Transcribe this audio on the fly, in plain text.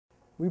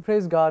We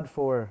praise God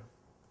for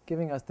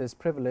giving us this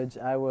privilege.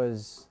 I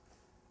was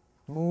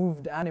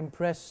moved and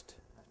impressed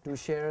to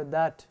share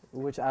that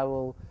which I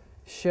will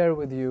share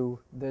with you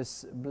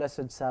this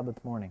blessed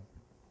Sabbath morning.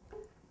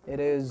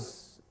 It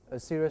is a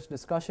serious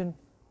discussion,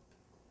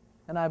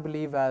 and I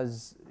believe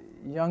as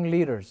young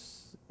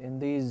leaders in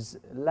these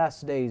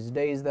last days,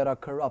 days that are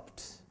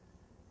corrupt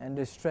and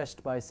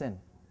distressed by sin,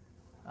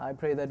 I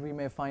pray that we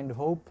may find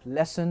hope,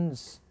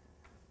 lessons,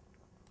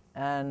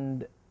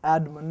 and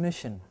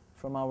admonition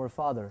from our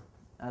Father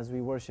as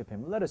we worship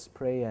Him. Let us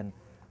pray and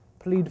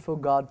plead for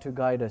God to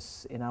guide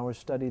us in our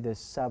study this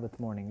Sabbath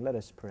morning. Let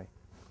us pray.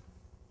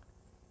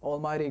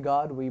 Almighty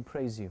God, we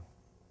praise You.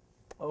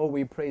 Oh,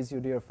 we praise You,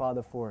 dear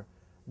Father, for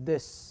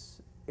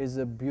this is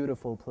a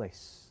beautiful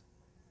place.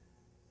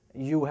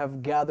 You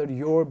have gathered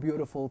Your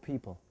beautiful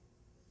people,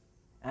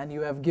 and You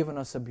have given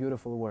us a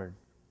beautiful word.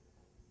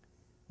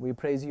 We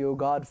praise You, O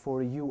God,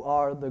 for You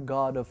are the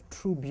God of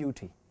true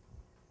beauty.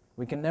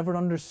 We can never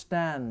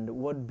understand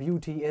what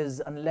beauty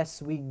is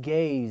unless we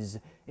gaze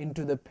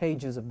into the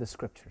pages of the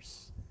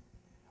Scriptures.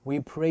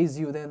 We praise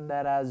You then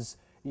that as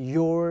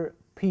Your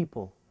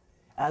people,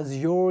 as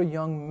Your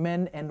young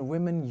men and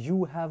women,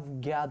 You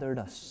have gathered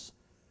us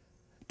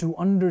to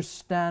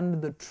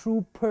understand the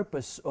true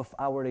purpose of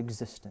our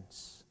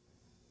existence.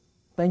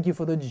 Thank You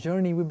for the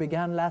journey we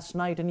began last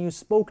night, and You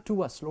spoke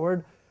to us,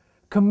 Lord.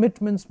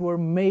 Commitments were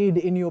made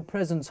in Your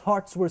presence.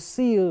 Hearts were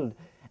sealed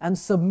and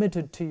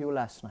submitted to You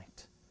last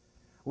night.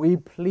 We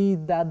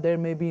plead that there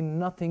may be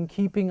nothing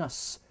keeping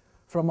us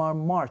from our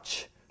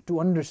march to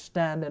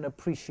understand and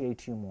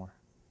appreciate You more.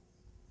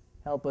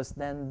 Help us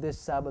then this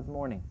Sabbath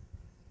morning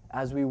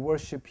as we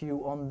worship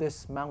You on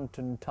this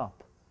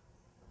mountaintop.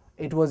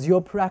 It was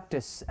Your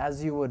practice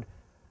as You would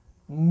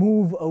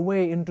move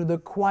away into the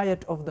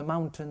quiet of the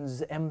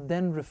mountains and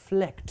then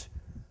reflect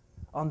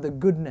on the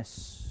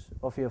goodness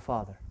of Your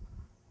Father.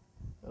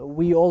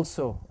 We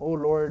also, O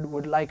Lord,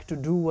 would like to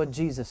do what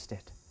Jesus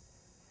did.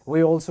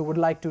 We also would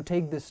like to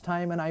take this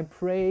time, and I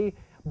pray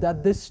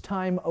that this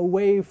time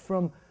away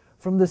from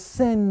the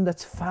sin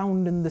that's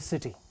found in the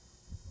city,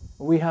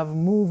 we have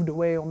moved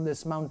away on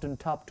this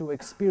mountaintop to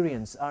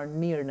experience our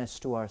nearness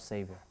to our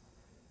Savior.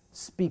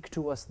 Speak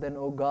to us then,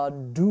 O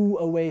God. Do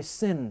away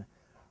sin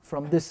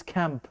from this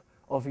camp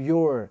of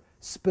Your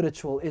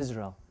spiritual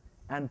Israel,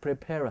 and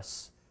prepare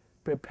us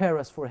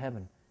for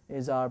heaven,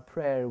 is our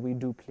prayer we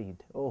do plead.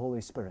 O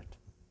Holy Spirit,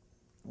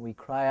 we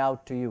cry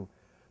out to You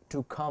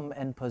to come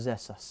and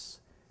possess us.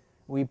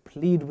 We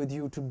plead with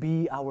You to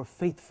be our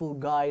faithful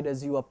guide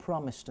as You are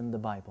promised in the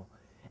Bible,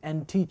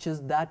 and teach us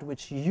that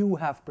which You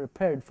have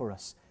prepared for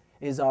us,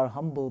 is our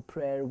humble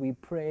prayer. We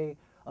pray,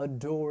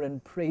 adore,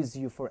 and praise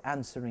You for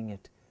answering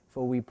it,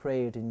 for we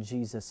pray it in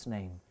Jesus'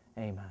 name.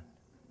 Amen.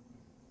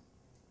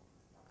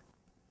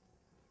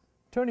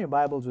 Turn your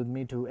Bibles with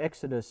me to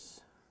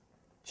Exodus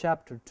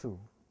chapter 2.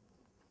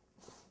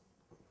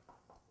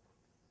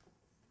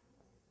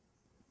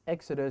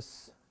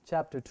 Exodus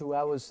chapter 2.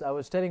 I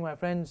was telling my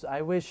friends,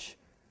 I wish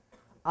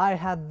I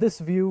had this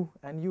view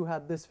and you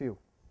had this view,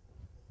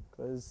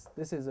 because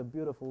this is a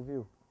beautiful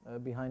view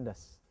behind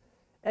us.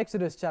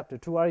 Exodus chapter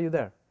 2, are you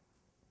there?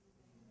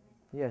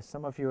 Yes,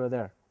 some of you are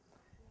there.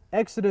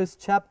 Exodus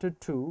chapter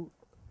 2,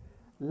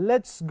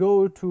 let's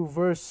go to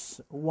verse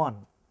 1.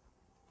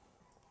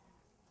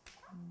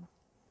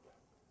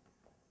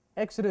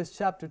 Exodus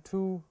chapter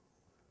 2,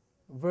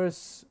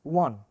 verse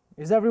 1.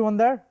 Is everyone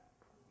there?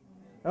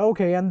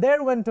 Okay, and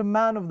there went a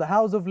man of the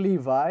house of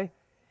Levi,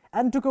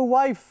 and took a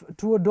wife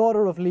to a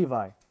daughter of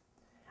Levi.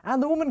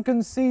 And the woman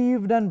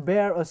conceived and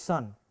bare a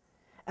son.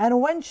 And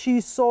when she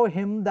saw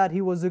him that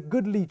he was a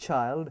goodly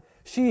child,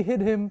 she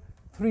hid him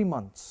 3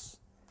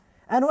 months.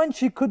 And when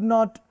she could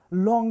not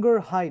longer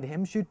hide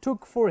him, she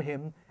took for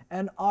him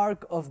an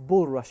ark of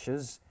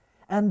bulrushes,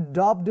 and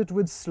daubed it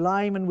with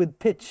slime and with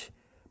pitch,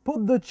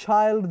 put the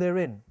child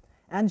therein,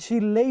 and she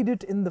laid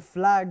it in the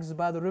flags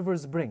by the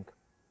river's brink.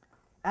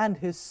 And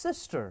his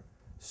sister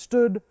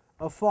stood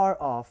afar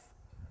off,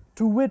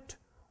 to wit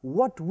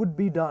what would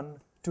be done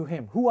to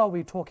him. Who are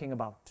we talking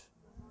about?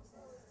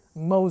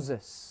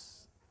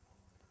 Moses.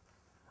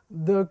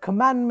 The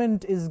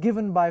commandment is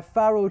given by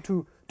Pharaoh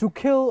to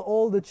kill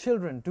all the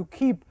children, to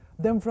keep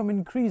them from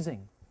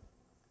increasing.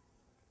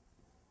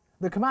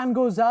 The command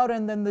goes out,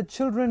 and then the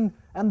children,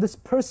 and this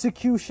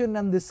persecution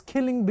and this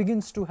killing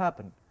begins to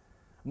happen.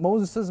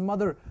 Moses'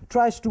 mother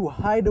tries to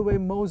hide away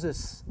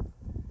Moses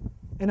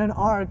in an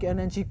ark, and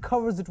then she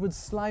covers it with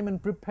slime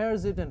and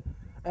prepares it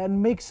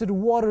and makes it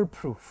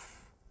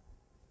waterproof.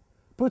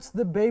 Puts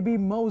the baby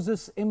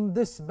Moses in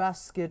this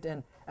basket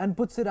and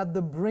puts it at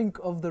the brink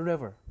of the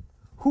river.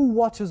 Who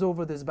watches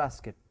over this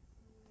basket?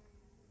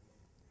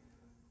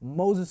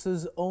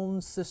 Moses'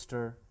 own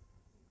sister.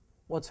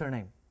 What's her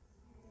name?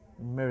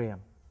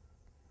 Miriam.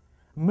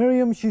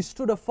 Miriam, she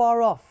stood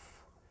afar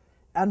off.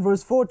 And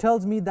verse 4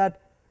 tells me that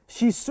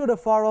she stood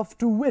afar off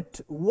to wit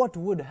what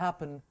would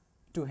happen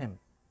to him.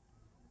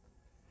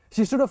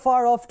 She stood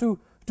afar off to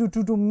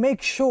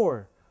make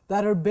sure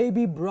that her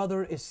baby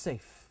brother is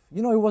safe.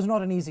 You know, it was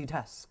not an easy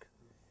task.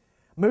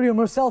 Miriam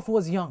herself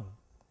was young.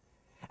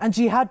 And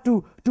she had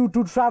to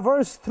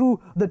traverse through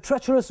the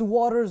treacherous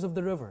waters of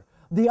the river,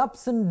 the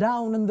ups and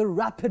downs and the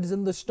rapids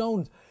and the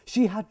stones.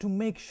 She had to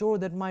make sure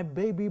that my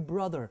baby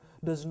brother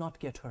does not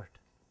get hurt.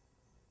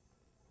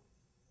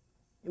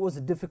 It was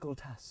a difficult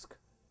task.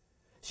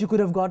 She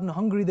could have gotten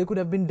hungry. There could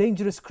have been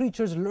dangerous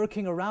creatures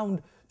lurking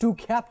around to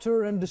capture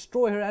her and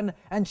destroy her,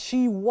 and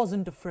she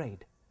wasn't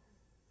afraid.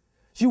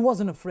 She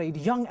wasn't afraid.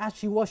 Young as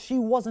she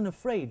wasn't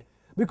afraid,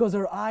 because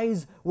her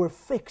eyes were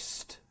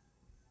fixed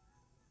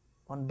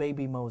on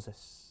baby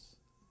Moses.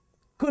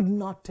 Could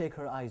not take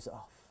her eyes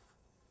off,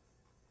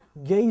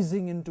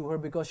 gazing into her,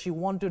 because she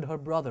wanted her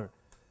brother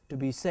to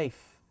be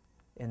safe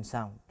and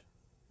sound.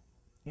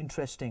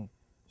 Interesting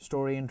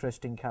story,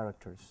 interesting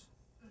characters.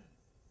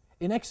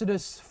 In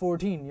Exodus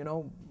 14,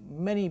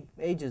 many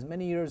ages,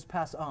 many years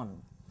pass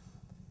on.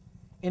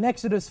 In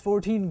Exodus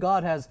 14,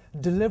 God has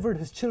delivered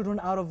His children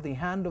out of the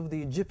hand of the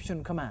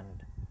Egyptian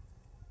command.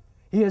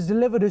 He has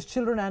delivered His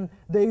children, and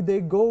they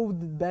go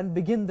and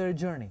begin their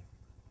journey.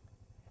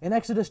 In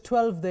Exodus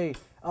 12, they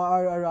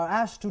are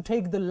asked to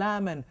take the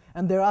lamb, and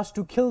they're asked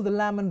to kill the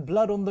lamb, and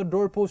blood on the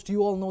doorpost.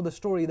 You all know the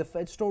story.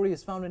 The story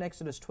is found in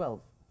Exodus 12.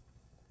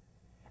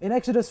 In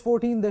Exodus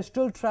 14, they're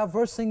still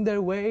traversing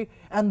their way,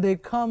 and they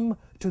come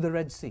to the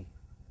Red Sea.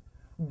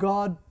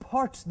 God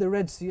parts the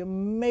Red Sea.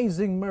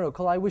 Amazing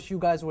miracle. I wish you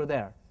guys were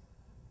there.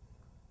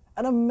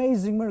 An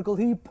amazing miracle.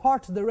 He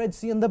parts the Red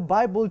Sea, and the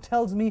Bible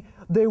tells me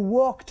they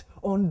walked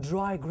on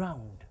dry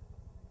ground.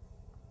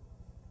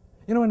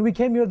 When we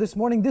came here this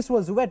morning, this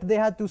was wet. They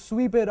had to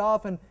sweep it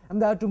off, and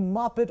they had to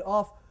mop it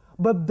off.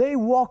 But they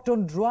walked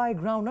on dry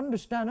ground.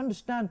 Understand.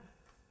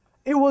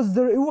 It was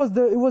the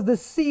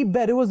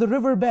seabed. It was the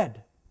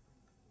riverbed.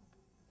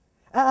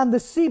 And the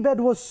seabed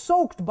was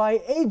soaked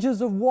by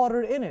ages of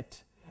water in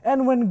it.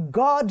 And when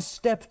God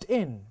stepped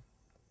in,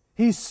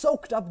 He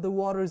soaked up the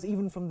waters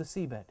even from the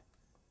seabed.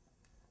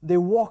 They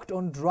walked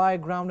on dry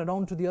ground, and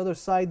onto the other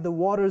side the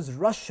waters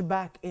rushed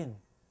back in.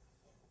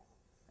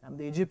 And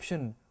the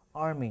Egyptian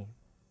army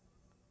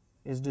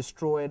is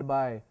destroyed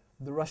by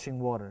the rushing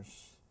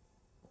waters.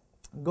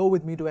 Go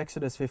with me to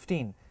Exodus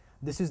 15.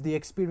 This is the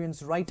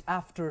experience right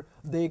after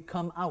they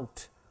come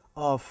out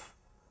of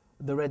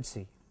the Red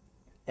Sea.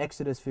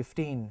 Exodus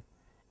 15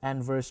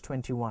 and verse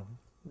 21.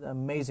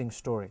 Amazing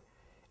story.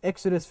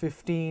 Exodus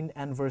 15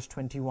 and verse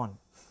 21.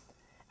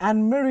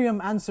 And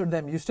Miriam answered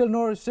them. You still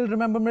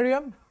remember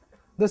Miriam?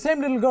 The same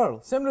little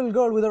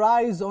girl with her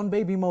eyes on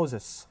baby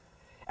Moses.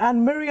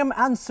 And Miriam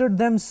answered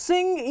them,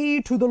 Sing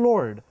ye to the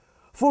Lord,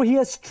 for He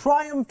has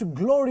triumphed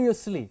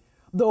gloriously.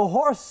 The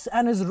horse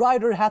and his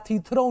rider hath He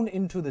thrown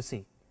into the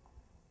sea.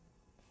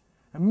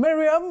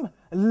 Miriam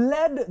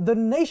led the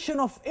nation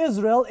of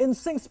Israel in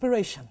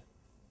singspiration.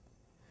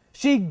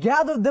 She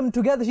gathered them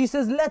together. She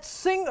says, let's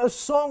sing a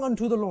song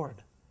unto the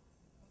Lord.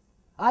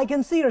 I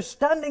can see her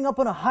standing up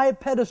on a high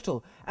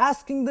pedestal,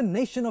 asking the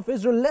nation of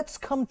Israel, let's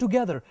come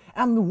together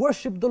and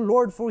worship the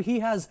Lord, for He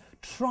has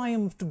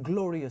triumphed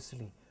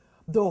gloriously.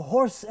 The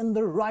horse and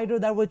the rider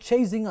that were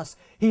chasing us,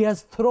 He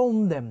has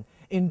thrown them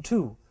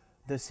into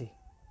the sea.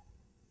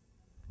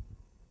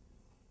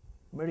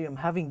 Miriam,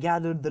 having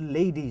gathered the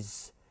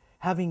ladies,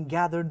 having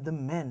gathered the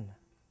men.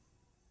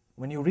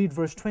 When you read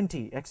verse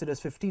 20, Exodus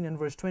 15 and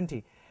verse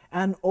 20,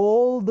 and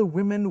all the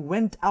women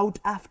went out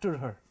after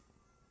her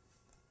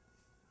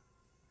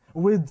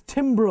with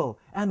timbrel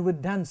and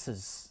with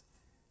dances.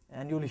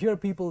 And you'll hear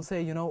people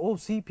say, oh,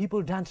 see,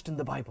 people danced in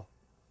the Bible.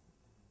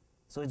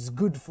 So it's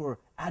good for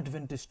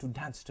Adventists to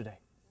dance today.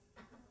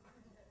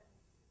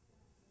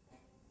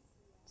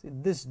 See,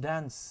 this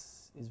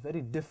dance is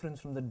very different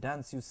from the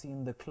dance you see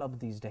in the club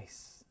these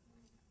days.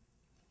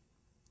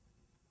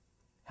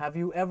 Have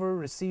you ever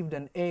received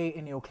an A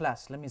in your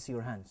class? Let me see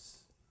your hands.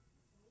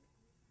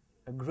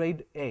 A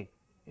grade A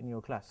in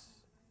your class.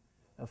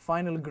 A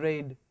final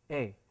grade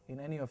A in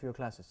any of your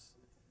classes.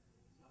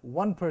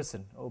 One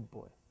person, oh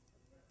boy.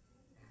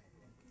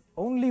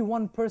 Only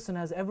one person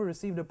has ever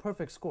received a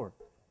perfect score.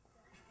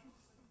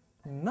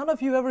 None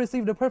of you ever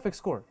received a perfect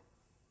score.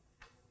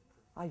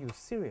 Are you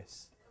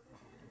serious?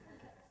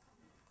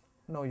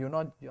 No, you're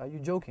not. Are you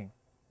joking?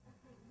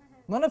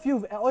 None of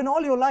you, in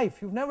all your life,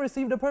 you've never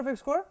received a perfect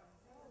score?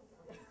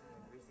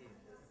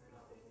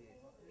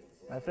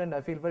 My friend,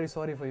 I feel very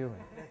sorry for you.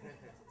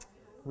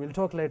 We'll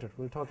talk later.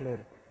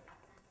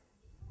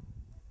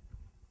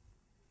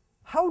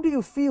 How do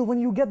you feel when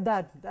you get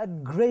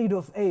that grade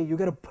of A, you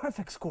get a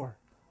perfect score?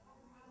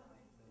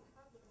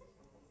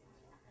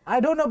 I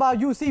don't know about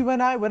you. See,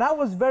 when I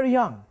was very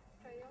young,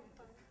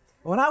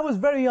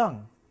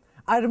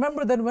 I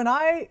remember that when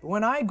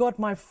I got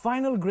my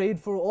final grade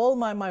for all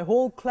my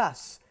whole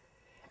class,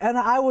 and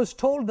I was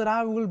told that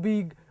I will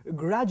be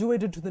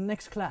graduated to the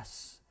next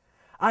class,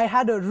 I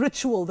had a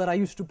ritual that I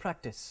used to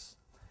practice.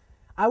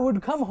 I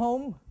would come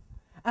home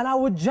and I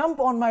would jump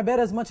on my bed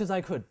as much as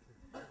I could.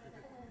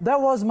 That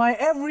was my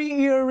every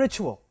year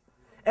ritual.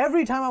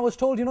 Every time I was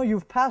told,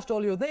 you've passed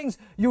all your things,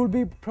 you'll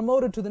be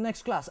promoted to the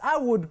next class, I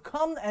would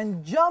come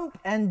and jump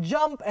and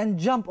jump and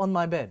jump on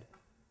my bed.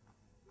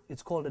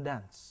 It's called a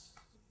dance.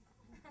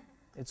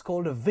 It's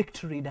called a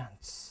victory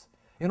dance.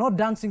 You're not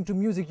dancing to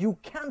music. You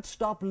can't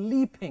stop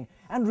leaping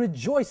and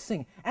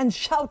rejoicing and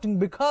shouting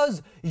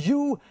because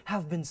you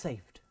have been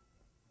saved.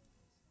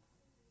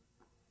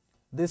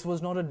 This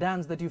was not a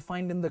dance that you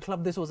find in the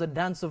club. This was a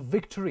dance of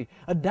victory,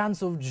 a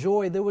dance of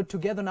joy. They were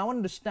together. Now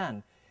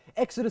understand,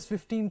 Exodus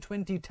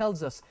 15:20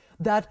 tells us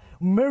that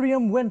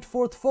Miriam went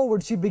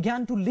forward. She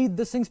began to lead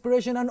this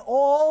inspiration, and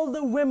all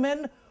the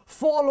women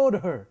followed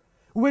her.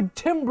 With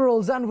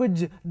timbrels and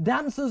with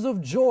dances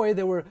of joy,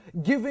 they were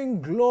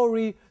giving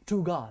glory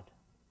to God.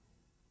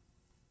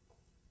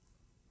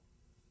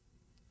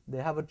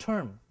 They have a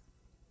term.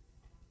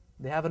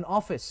 They have an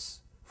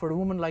office for a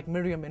woman like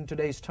Miriam in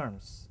today's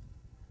terms.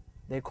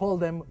 They call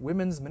them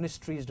Women's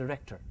Ministries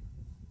Director.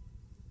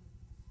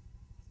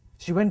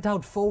 She went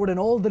out forward and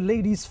all the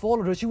ladies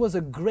followed her. She was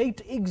a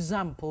great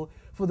example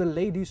for the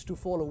ladies to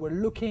follow. We're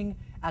looking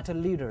at a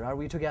leader. Are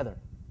we together?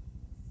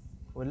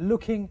 We're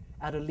looking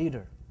at a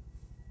leader.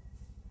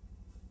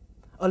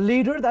 A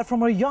leader that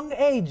from a young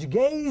age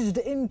gazed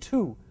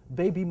into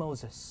baby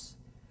Moses.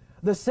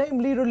 The same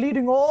leader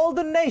leading all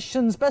the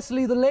nations,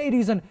 especially the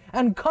ladies,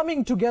 and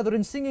coming together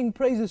and singing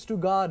praises to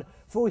God,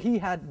 for He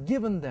had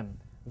given them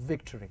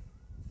victory.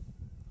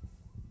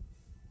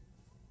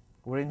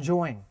 We're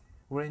enjoying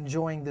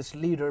this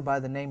leader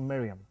by the name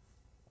Miriam.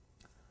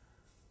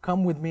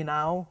 Come with me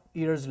now,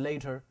 years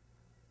later,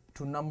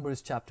 to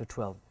Numbers chapter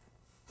 12.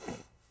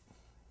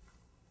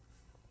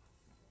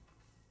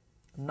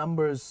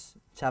 Numbers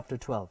chapter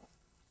 12.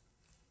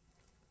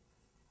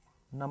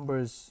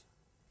 Numbers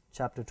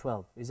chapter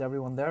 12. Is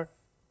everyone there?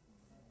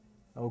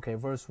 Okay,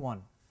 verse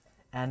 1.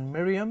 And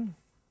Miriam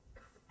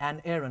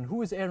and Aaron.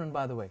 Who is Aaron,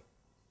 by the way?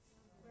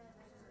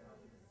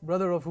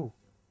 Brother of who?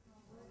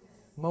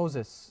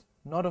 Moses.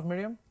 Not of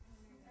Miriam?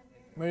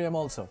 Miriam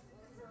also.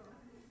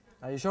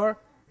 Are you sure?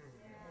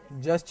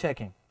 Just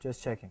checking.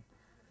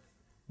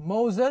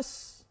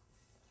 Moses,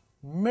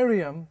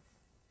 Miriam,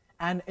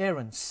 and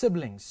Aaron,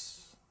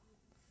 siblings.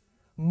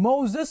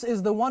 Moses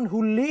is the one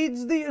who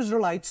leads the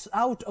Israelites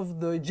out of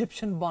the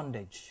Egyptian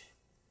bondage.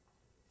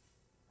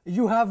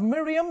 You have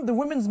Miriam, the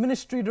women's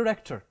ministry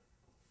director.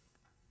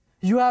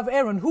 You have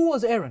Aaron. Who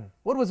was Aaron?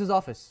 What was his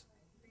office?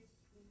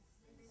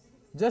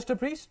 Just a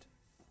priest?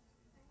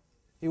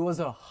 He was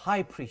a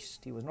high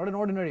priest. He was not an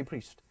ordinary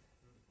priest.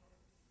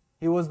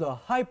 He was the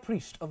high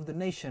priest of the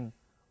nation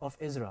of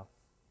Israel.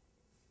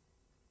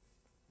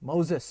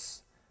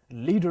 Moses,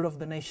 leader of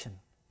the nation.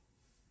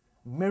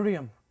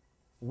 Miriam,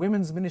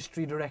 women's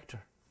ministry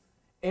director.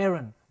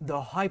 Aaron, the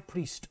high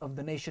priest of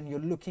the nation. You're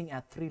looking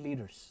at three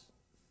leaders.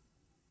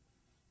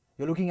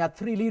 You're looking at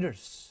three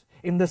leaders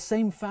in the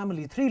same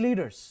family. Three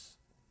leaders.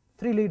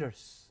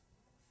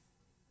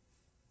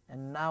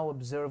 And now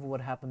observe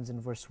what happens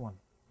in verse 1.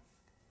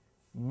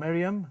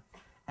 Miriam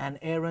and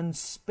Aaron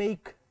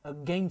spake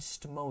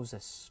against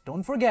Moses.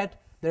 Don't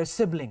forget, they're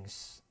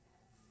siblings.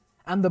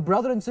 And the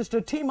brother and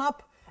sister team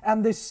up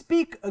and they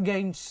speak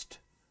against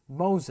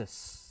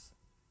Moses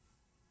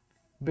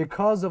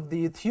because of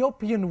the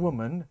Ethiopian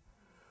woman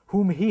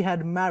whom he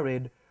had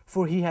married,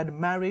 for he had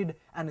married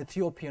an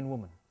Ethiopian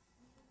woman.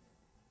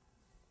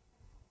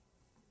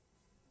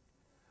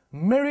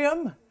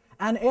 Miriam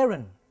and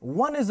Aaron,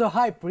 one is a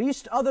high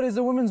priest, other is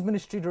a women's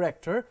ministry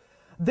director.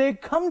 They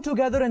come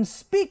together and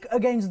speak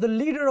against the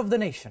leader of the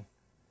nation.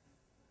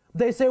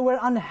 They say, we're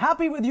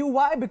unhappy with you.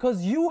 Why?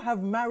 Because you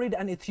have married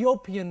an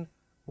Ethiopian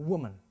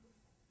woman.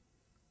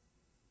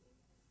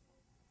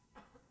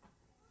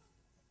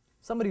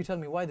 Somebody tell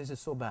me why this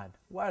is so bad.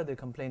 Why are they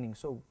complaining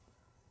so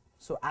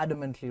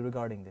adamantly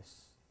regarding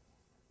this?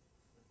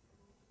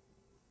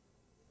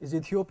 Is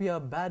Ethiopia a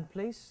bad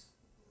place?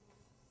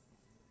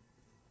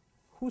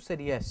 Who said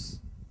yes?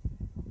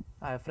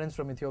 I have friends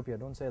from Ethiopia,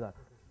 don't say that.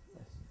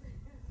 Yes.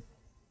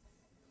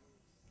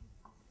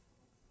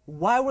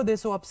 Why were they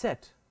so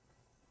upset?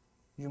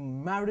 You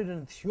married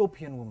an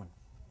Ethiopian woman.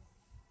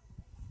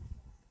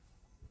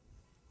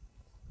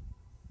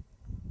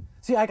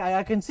 See,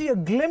 I can see a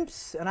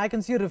glimpse and I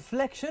can see a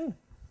reflection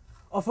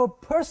of a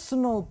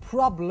personal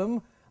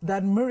problem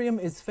that Miriam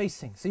is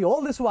facing. See,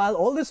 all this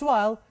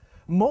while,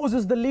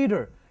 Moses the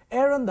leader,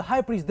 Aaron the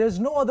high priest, there's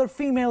no other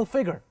female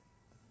figure.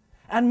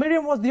 And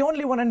Miriam was the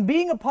only one, and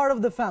being a part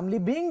of the family,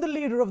 being the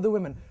leader of the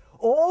women,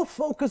 all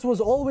focus was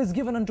always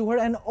given unto her,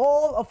 and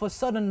all of a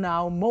sudden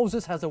now,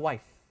 Moses has a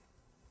wife.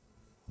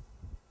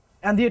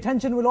 And the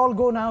attention will all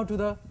go now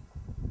to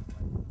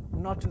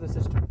not to the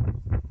sister.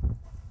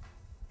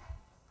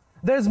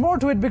 There's more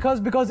to it because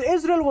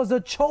Israel was a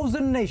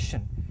chosen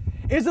nation.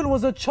 Israel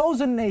was a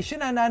chosen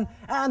nation,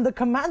 and the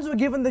commands were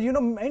given that,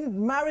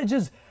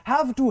 marriages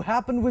have to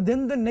happen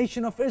within the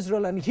nation of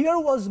Israel. And here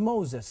was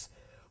Moses,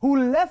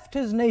 who left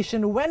his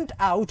nation, went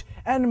out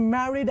and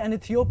married an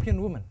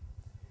Ethiopian woman.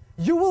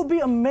 You will be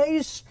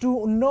amazed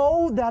to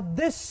know that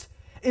this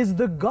is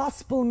the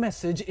gospel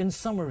message in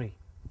summary.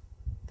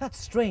 That's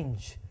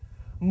strange.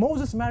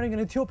 Moses marrying an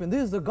Ethiopian.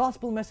 This is the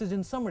gospel message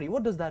in summary.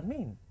 What does that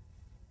mean?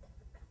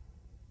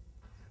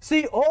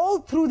 See, all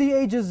through the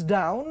ages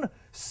down,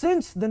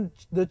 since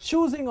the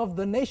choosing of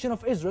the nation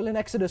of Israel in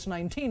Exodus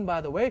 19,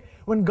 by the way,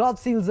 when God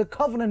seals a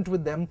covenant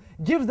with them,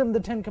 gives them the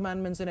 10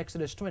 commandments in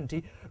Exodus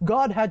 20,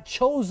 God had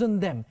chosen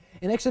them.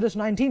 In Exodus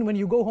 19, when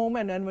you go home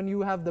and when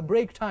you have the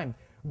break time,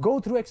 go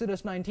through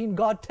Exodus 19,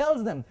 God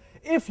tells them,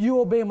 if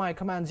you obey my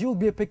commands, you'll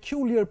be a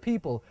peculiar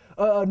people,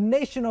 a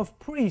nation of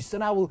priests,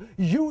 and I will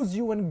use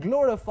you and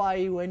glorify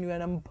you and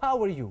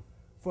empower you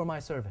for my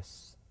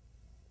service.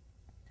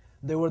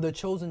 They were the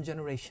chosen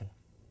generation,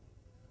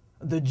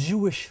 the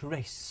Jewish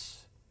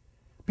race,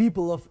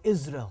 people of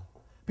Israel,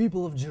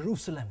 people of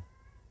Jerusalem.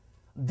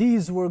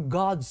 These were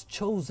God's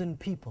chosen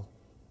people.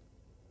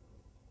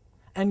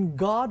 And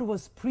God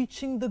was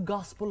preaching the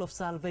gospel of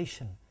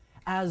salvation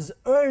as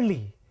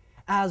early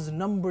as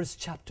Numbers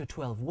chapter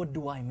 12. What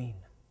do I mean?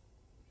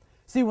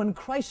 See, when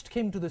Christ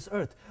came to this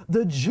earth,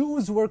 the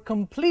Jews were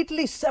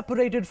completely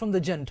separated from the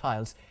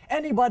Gentiles.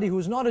 Anybody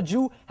who's not a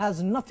Jew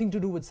has nothing to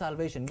do with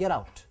salvation. Get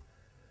out.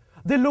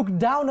 They looked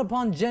down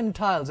upon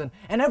Gentiles, and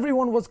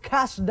everyone was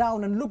cast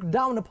down and looked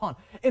down upon.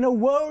 In a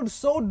world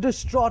so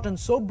distraught and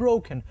so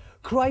broken,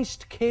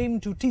 Christ came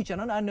to teach.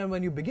 And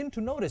when you begin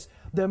to notice,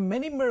 there are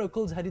many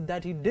miracles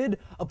that He did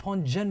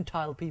upon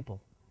Gentile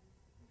people.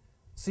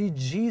 See,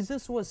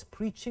 Jesus was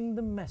preaching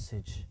the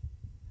message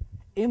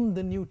in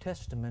the New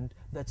Testament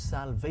that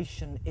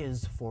salvation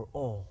is for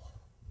all.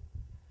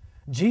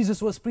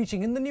 Jesus was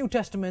preaching in the New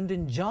Testament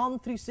in John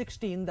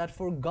 3:16 that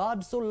for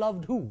God so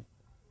loved who?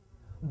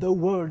 The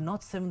world,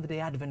 not Seventh-day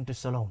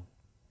Adventists alone.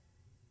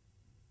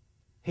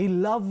 He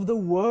loved the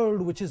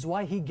world, which is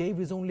why He gave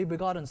His only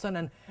begotten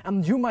Son.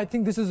 And you might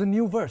think this is a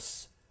new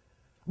verse.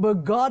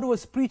 But God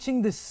was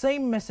preaching the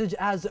same message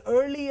as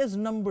early as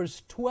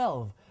Numbers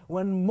 12,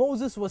 when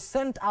Moses was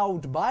sent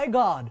out by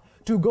God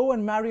to go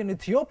and marry an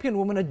Ethiopian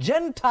woman, a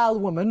Gentile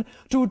woman,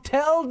 to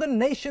tell the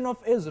nation of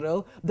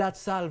Israel that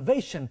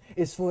salvation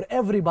is for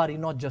everybody,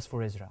 not just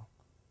for Israel.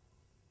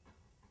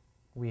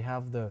 We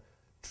have the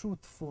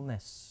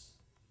truthfulness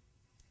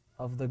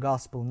of the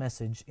gospel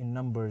message in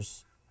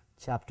Numbers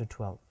chapter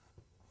 12.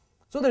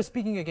 So they're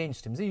speaking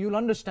against him. See, you'll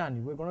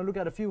understand. We're going to look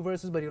at a few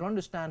verses, but you'll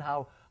understand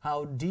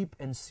how deep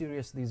and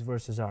serious these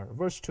verses are.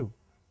 Verse 2.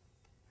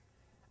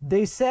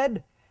 They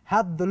said,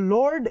 "Hath the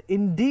Lord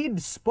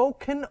indeed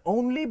spoken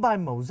only by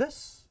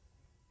Moses?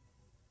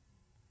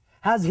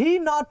 Has He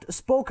not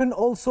spoken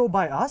also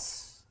by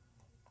us?"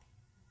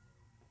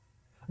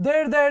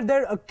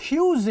 They're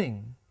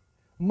accusing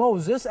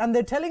Moses, and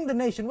they're telling the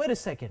nation, wait a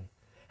second,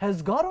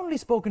 has God only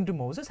spoken to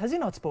Moses? Has He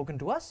not spoken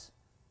to us?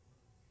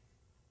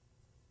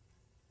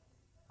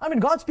 I mean,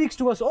 God speaks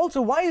to us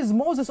also. Why is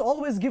Moses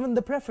always given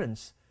the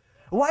preference?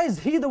 Why is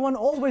he the one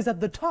always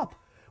at the top?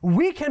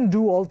 We can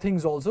do all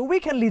things also. We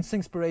can lead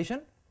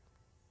Singspiration.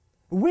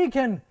 We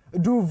can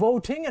do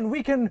voting, and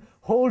we can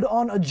hold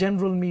on a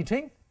general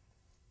meeting.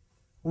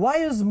 Why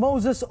is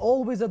Moses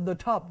always at the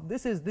top?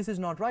 This is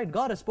not right.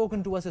 God has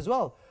spoken to us as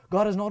well.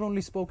 God has not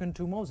only spoken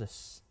to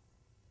Moses.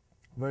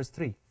 Verse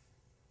 2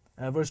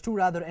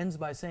 rather ends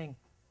by saying,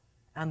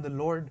 "And the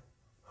Lord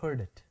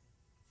heard it."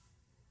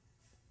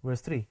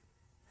 Verse 3,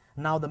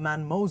 "Now the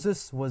man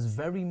Moses was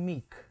very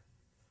meek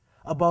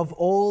above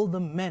all the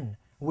men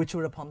which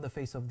were upon the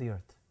face of the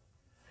earth."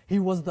 He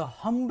was the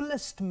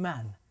humblest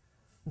man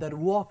that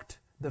walked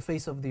the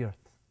face of the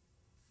earth.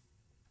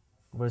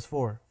 Verse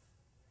 4,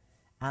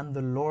 "And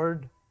the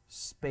Lord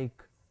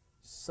spake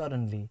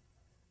suddenly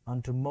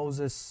unto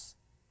Moses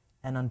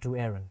and unto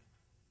Aaron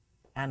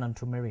and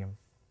unto Miriam,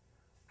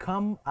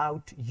 Come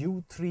out,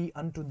 you three,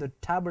 unto the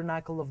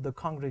tabernacle of the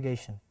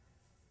congregation.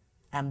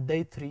 And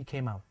they three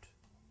came out."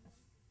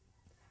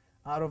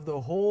 Out of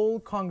the whole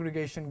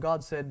congregation,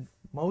 God said,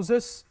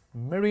 Moses,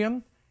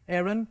 Miriam,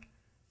 Aaron,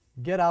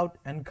 get out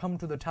and come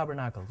to the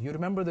tabernacle. You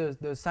remember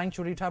the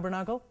sanctuary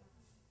tabernacle?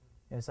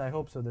 Yes, I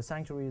hope so. The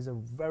sanctuary is a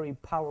very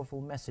powerful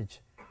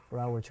message for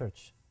our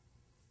church.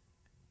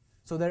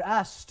 So they're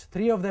asked,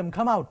 three of them,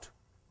 come out,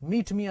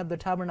 meet me at the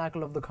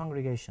tabernacle of the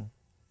congregation.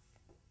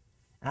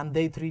 And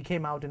they three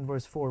came out in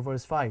verse 4.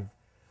 Verse 5,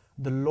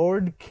 "The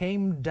Lord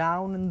came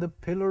down in the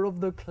pillar of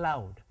the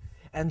cloud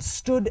and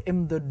stood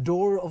in the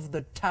door of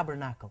the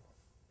tabernacle."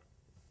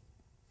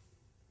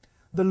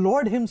 The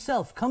Lord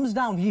Himself comes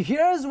down. He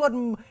hears what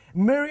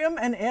Miriam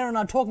and Aaron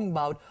are talking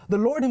about. The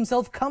Lord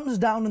Himself comes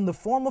down in the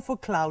form of a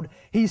cloud.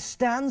 He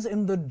stands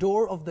in the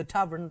door of the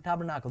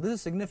tabernacle. This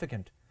is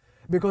significant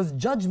because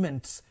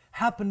judgments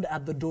happened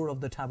at the door of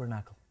the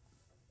tabernacle.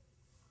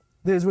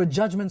 This is where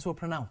judgments were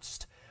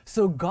pronounced.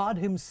 So God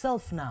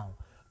Himself now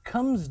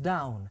comes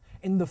down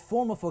in the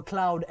form of a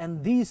cloud,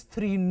 and these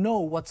three know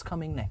what's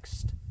coming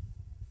next.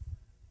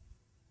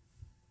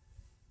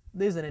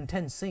 This is an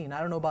intense scene.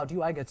 I don't know about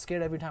you, I get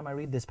scared every time I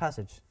read this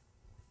passage.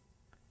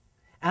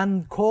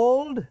 "And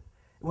called,"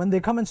 when they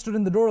come and stood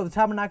in the door of the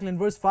tabernacle in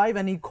verse 5,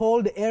 "and He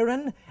called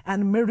Aaron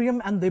and Miriam,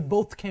 and they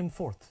both came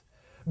forth."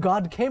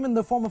 God came in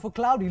the form of a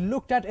cloud. He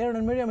looked at Aaron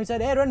and Miriam. He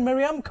said, "Aaron,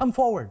 Miriam, come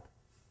forward."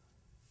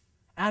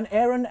 And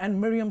Aaron and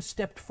Miriam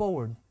stepped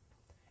forward.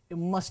 It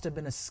must have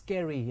been a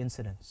scary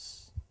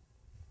incident.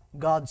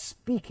 God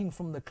speaking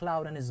from the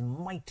cloud and His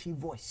mighty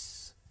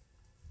voice.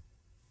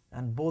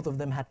 And both of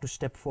them had to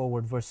step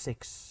forward, verse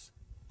 6.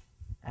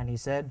 And He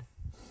said,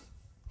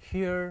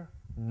 "Hear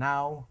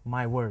now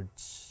my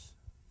words.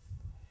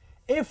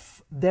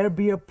 If there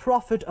be a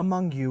prophet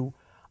among you,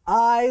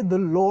 I, the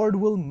Lord,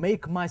 will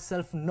make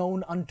myself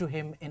known unto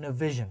him in a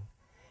vision,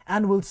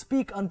 and will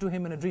speak unto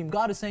him in a dream."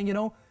 God is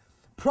saying,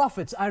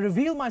 prophets, I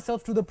reveal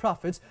myself to the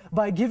prophets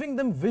by giving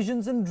them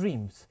visions and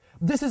dreams.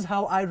 This is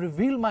how I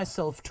reveal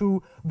myself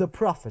to the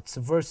prophets.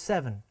 Verse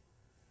 7,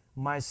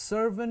 "My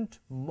servant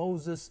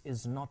Moses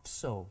is not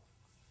so."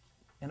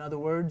 In other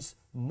words,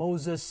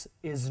 Moses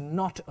is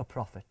not a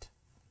prophet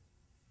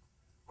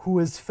who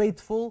is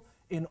faithful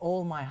in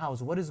all my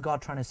house. What is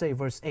God trying to say?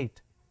 Verse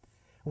 8,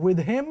 "With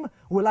him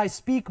will I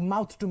speak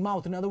mouth to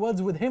mouth." In other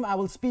words, with him I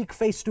will speak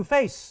face to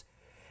face,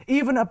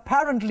 even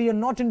apparently and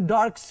not in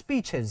dark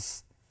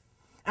speeches.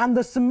 "And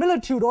the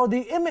similitude or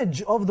the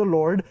image of the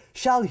Lord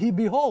shall he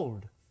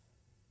behold."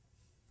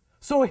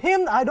 So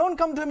him, I don't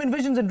come to him in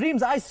visions and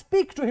dreams, I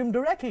speak to him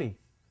directly.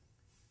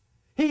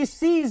 He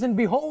sees and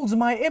beholds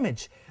my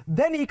image.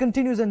 Then he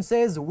continues and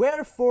says,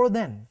 "Wherefore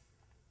then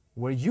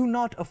were you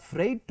not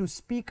afraid to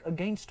speak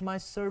against my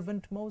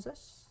servant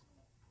Moses?"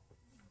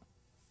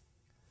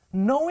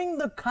 Knowing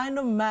the kind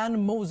of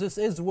man Moses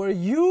is, were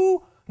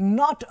you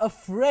not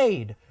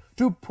afraid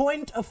to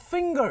point a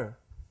finger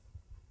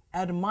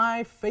at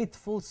my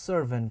faithful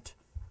servant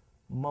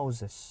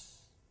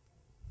Moses?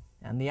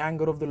 And the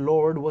anger of the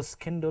Lord was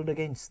kindled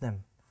against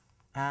them,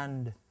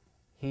 and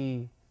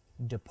he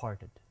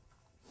departed.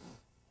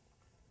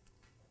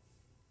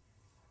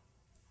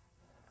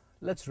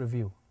 Let's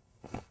review.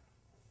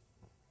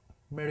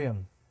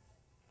 Miriam,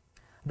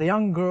 the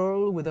young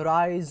girl with her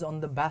eyes on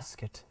the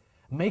basket,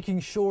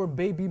 making sure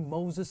baby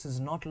Moses is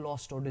not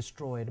lost or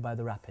destroyed by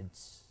the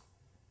rapids.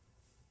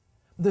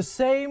 The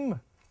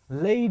same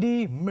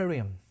lady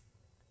Miriam,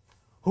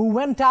 who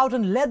went out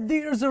and led the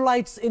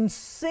Israelites in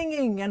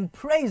singing and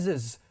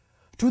praises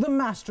to the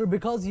Master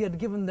because He had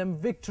given them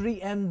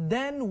victory. And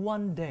then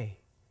one day,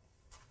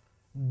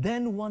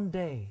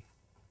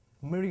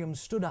 Miriam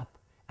stood up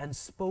and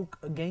spoke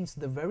against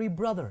the very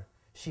brother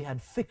she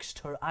had fixed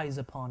her eyes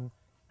upon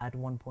at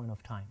one point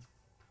of time.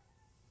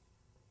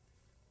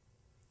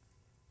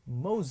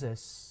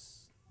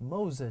 Moses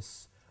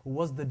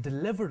was the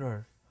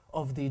deliverer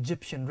of the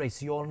Egyptian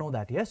race. You all know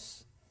that,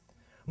 yes?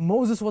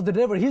 Moses was the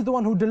deliverer. He's the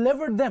one who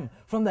delivered them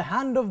from the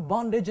hand of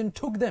bondage and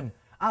took them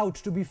out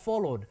to be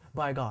followed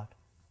by God.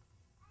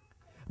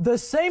 The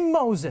same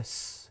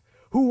Moses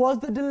who was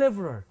the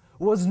deliverer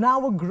was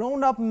now a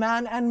grown-up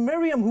man, and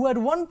Miriam, who at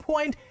one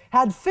point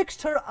had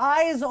fixed her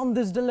eyes on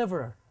this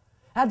deliverer,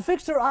 had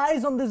fixed her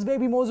eyes on this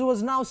baby Moses,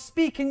 was now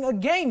speaking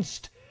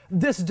against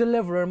this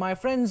deliverer. My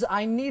friends,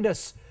 I need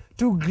us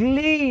to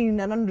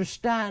glean and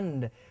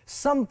understand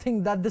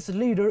something that this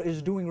leader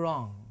is doing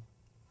wrong.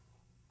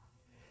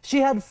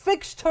 She had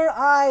fixed her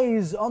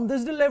eyes on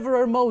this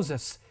deliverer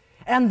Moses,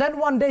 and then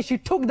one day she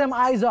took them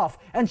eyes off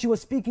and she was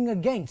speaking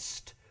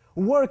against,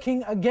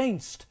 working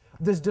against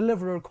this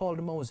deliverer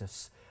called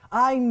Moses.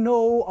 I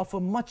know of a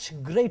much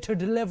greater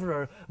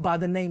deliverer by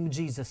the name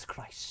Jesus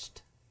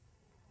Christ.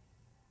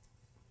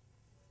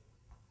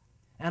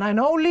 And I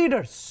know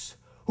leaders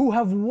who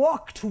have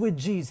walked with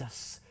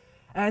Jesus.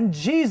 And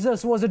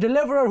Jesus was a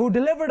deliverer who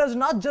delivered us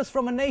not just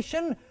from a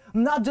nation,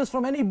 not just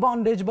from any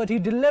bondage, but He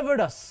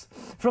delivered us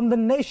from the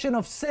nation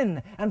of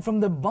sin and from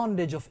the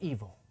bondage of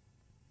evil.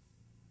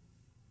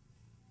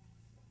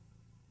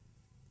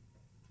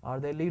 Are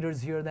there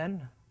leaders here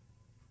then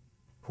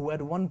who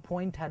at one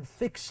point had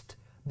fixed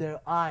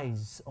their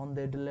eyes on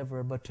their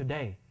deliverer, but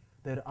today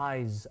their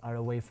eyes are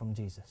away from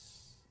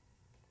Jesus?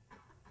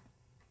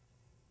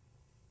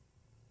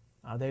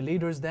 Are there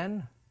leaders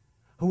then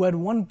who at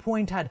one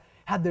point had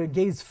their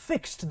gaze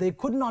fixed? They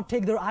could not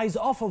take their eyes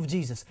off of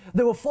Jesus.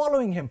 They were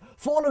following Him,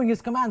 following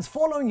His commands,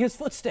 following His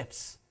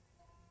footsteps.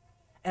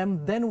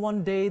 And then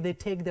one day they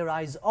take their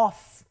eyes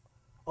off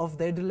of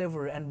their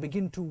deliverer and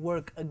begin to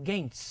work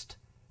against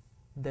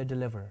their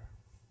deliverer.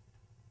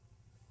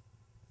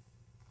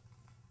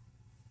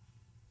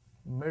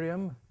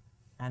 Miriam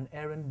and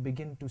Aaron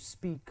begin to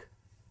speak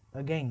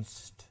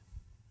against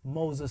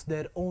Moses,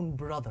 their own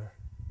brother.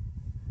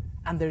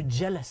 And they're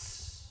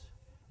jealous.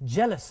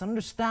 Jealous.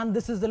 Understand,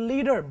 this is the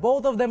leader.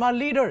 Both of them are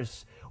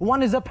leaders.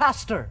 One is a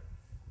pastor.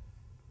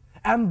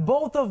 And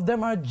both of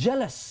them are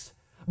jealous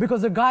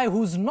because a guy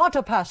who's not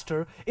a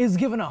pastor is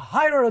given a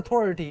higher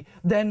authority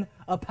than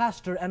a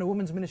pastor and a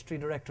women's ministry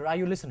director. Are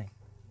you listening?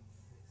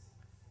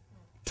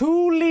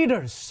 Two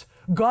leaders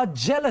got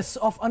jealous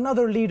of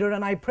another leader,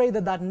 and I pray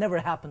that that never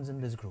happens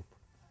in this group.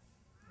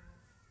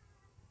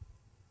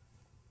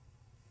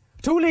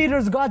 Two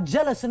leaders got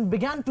jealous and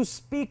began to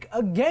speak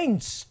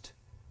against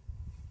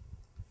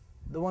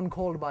the one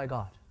called by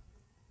God.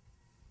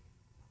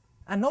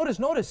 And notice,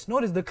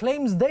 the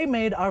claims they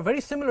made are very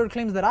similar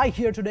claims that I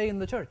hear today in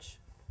the church.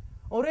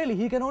 Oh really,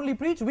 he can only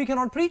preach, we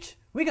cannot preach?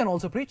 We can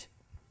also preach.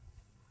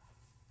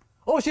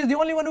 Oh, she's the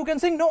only one who can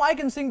sing? No, I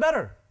can sing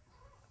better.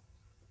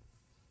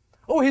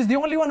 Oh, he's the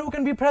only one who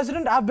can be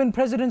president? I've been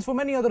presidents for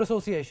many other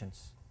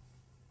associations.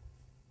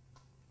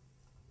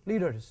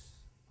 Leaders.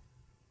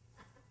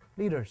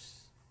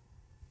 Leaders.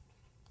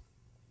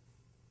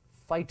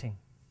 Fighting.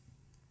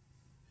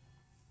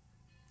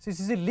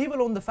 See, leave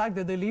alone the fact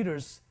that they're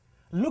leaders.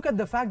 Look at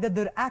the fact that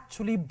they're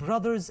actually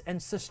brothers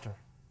and sisters.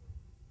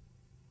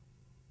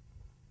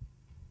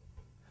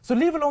 So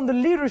leave alone the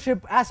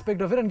leadership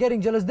aspect of it and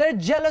getting jealous. They're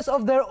jealous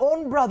of their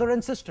own brother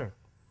and sister.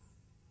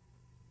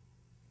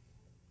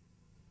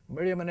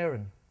 Miriam and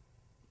Aaron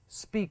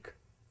speak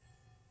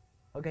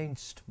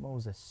against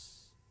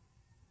Moses.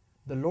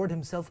 The Lord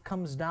himself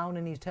comes down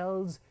and he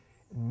tells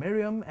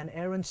Miriam and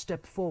Aaron,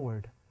 step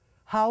forward.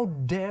 How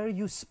dare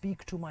you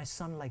speak to my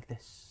son like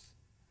this?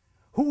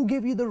 Who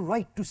gave you the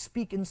right to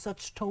speak in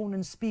such tone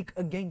and speak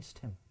against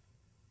him?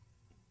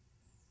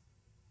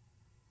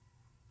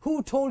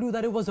 Who told you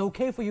that it was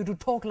okay for you to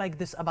talk like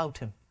this about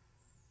him?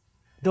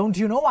 Don't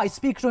you know I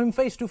speak to him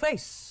face to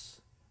face?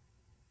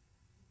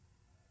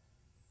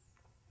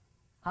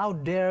 How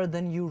dare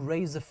then you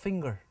raise a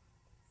finger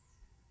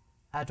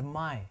at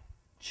my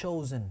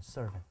chosen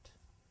servant?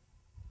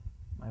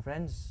 My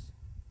friends,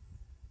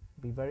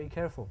 be very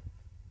careful.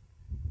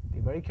 Be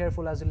very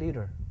careful as a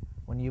leader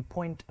when you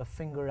point a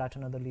finger at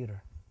another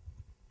leader.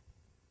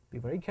 Be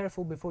very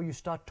careful before you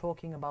start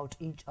talking about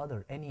each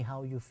other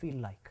anyhow you feel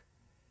like.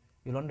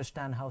 You'll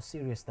understand how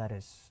serious that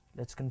is.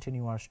 Let's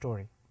continue our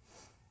story.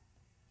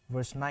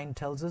 Verse 9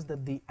 tells us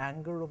that the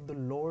anger of the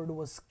Lord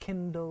was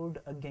kindled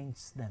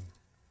against them.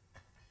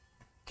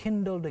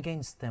 Kindled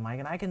against them.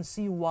 I can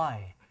see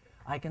why.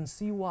 I can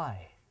see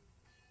why.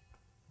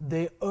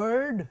 They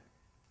erred.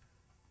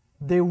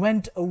 They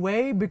went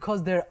away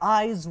because their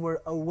eyes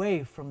were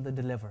away from the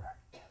deliverer.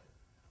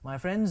 My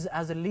friends,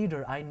 as a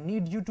leader, I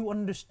need you to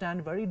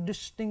understand very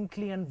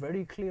distinctly and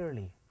very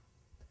clearly.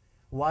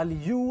 While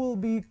you will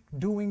be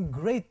doing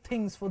great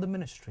things for the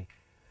ministry,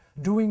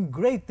 doing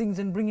great things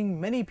and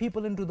bringing many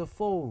people into the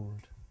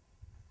fold,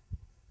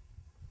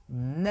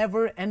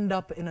 never end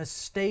up in a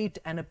state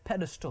and a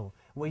pedestal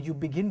where you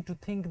begin to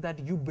think that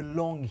you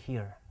belong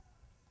here,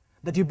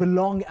 that you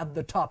belong at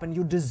the top and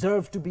you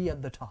deserve to be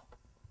at the top.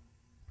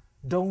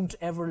 Don't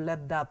ever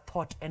let that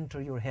thought enter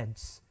your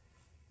heads.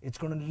 It's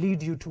going to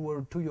lead you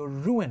to your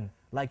ruin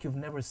like you've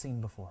never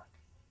seen before.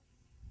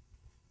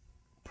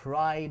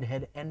 Pride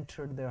had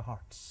entered their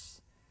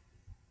hearts.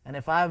 And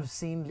if I've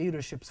seen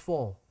leaderships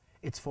fall,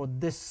 it's for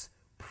this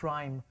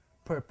prime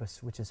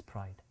purpose, which is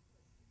pride.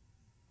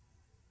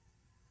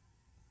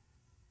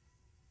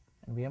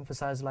 And we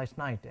emphasized last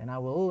night, and I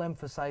will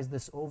emphasize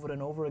this over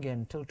and over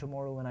again till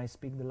tomorrow when I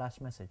speak the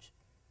last message.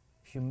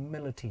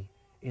 Humility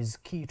is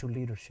key to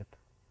leadership.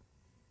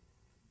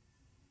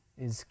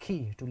 Is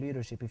key to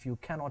leadership. If you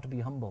cannot be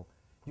humble,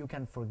 you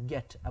can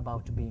forget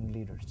about being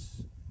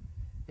leaders.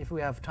 If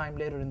we have time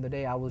later in the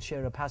day, I will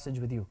share a passage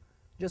with you,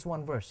 just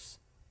one verse,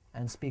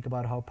 and speak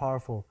about how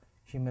powerful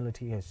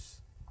humility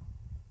is.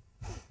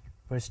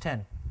 Verse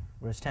 10.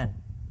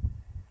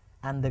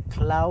 And the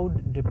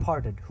cloud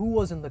departed. Who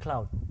was in the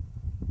cloud?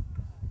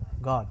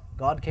 God.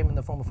 God came in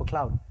the form of a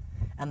cloud.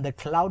 And the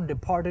cloud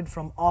departed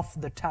from off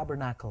the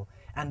tabernacle.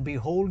 And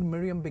behold,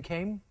 Miriam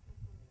became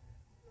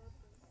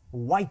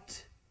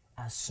white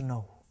as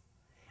snow.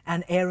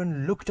 And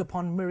Aaron looked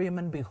upon Miriam,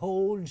 and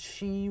behold,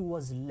 she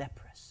was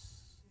leprous.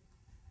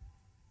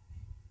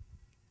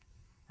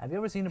 Have you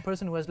ever seen a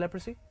person who has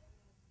leprosy?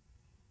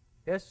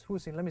 Yes?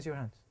 Who's seen? Let me see your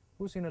hands.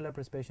 Who's seen a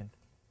leprous patient?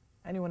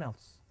 Anyone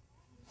else?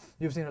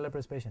 You've seen a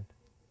leprous patient.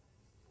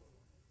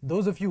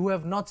 Those of you who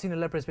have not seen a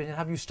leprous patient,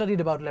 have you studied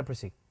about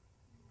leprosy?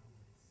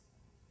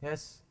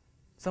 Yes?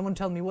 Someone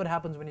tell me what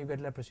happens when you get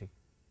leprosy.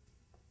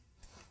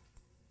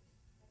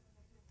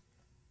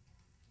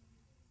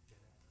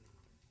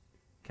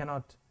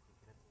 Cannot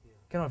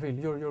feel.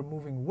 You're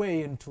moving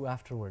way into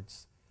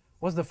afterwards.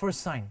 What's the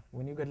first sign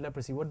when you get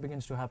leprosy? What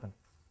begins to happen?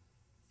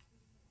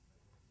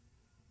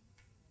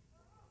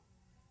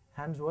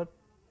 Hands what?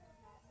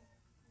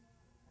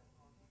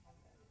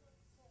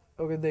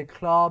 Okay, they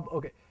club.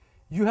 Okay,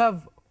 you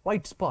have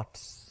white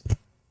spots.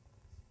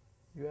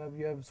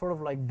 You have sort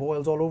of like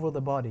boils all over the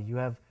body. You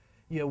have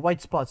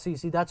white spots. See,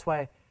 that's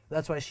why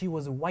she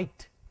was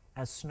white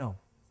as snow.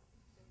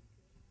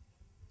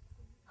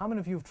 How many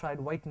of you have tried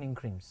whitening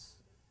creams?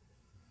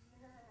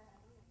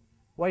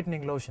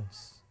 Whitening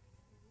lotions.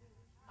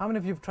 How many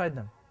of you have tried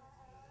them?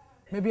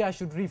 Maybe I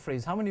should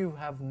rephrase. How many of you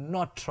have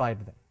not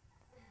tried them?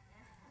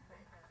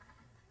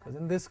 Because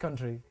in this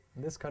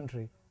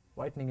country,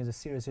 whitening is a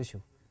serious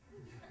issue.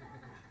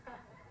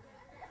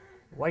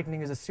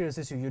 Whitening is a serious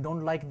issue. You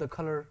don't like the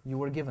color you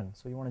were given,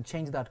 so you want to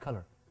change that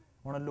color.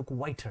 You want to look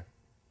whiter.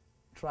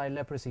 Try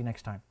leprosy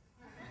next time.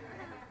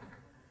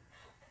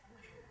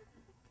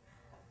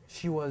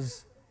 She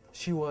was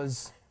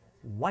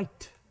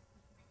white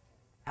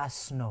as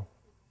snow.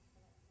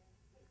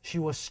 She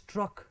was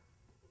struck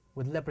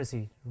with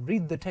leprosy.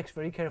 Read the text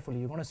very carefully.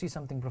 You're going to see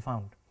something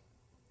profound.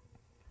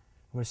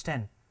 Verse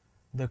 10.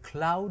 The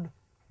cloud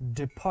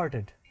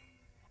departed,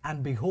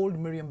 and behold,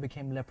 Miriam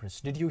became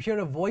leprous. Did you hear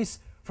a voice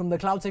from the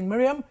cloud saying,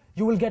 Miriam,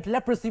 you will get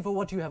leprosy for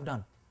what you have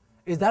done?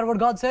 Is that what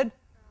God said?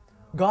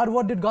 God,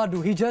 what did God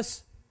do? He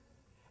just,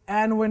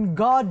 and when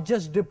God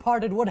just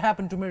departed, what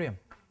happened to Miriam?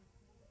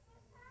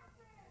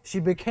 She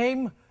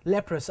became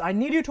leprous. I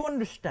need you to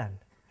understand.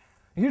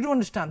 You need to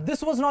understand,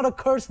 this was not a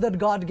curse that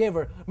God gave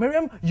her.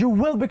 Miriam, you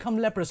will become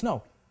leprous.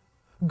 No.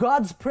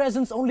 God's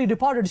presence only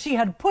departed. She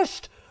had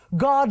pushed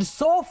God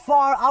so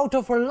far out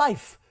of her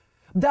life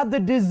that the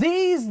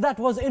disease that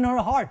was in her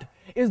heart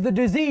is the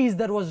disease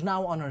that was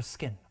now on her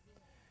skin.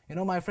 You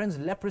know, my friends,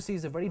 leprosy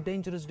is a very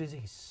dangerous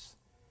disease.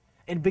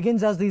 It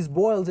begins as these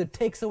boils. It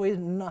takes away,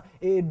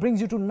 it brings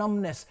you to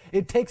numbness.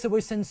 It takes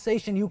away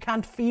sensation. You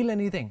can't feel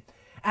anything.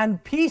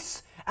 And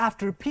piece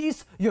after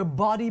piece, your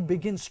body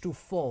begins to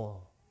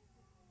fall.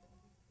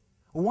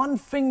 One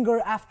finger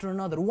after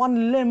another,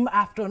 one limb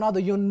after another,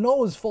 your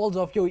nose falls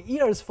off, your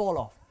ears fall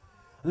off.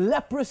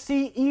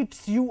 Leprosy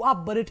eats you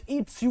up, but it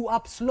eats you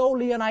up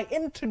slowly. And I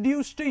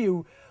introduce to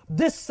you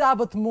this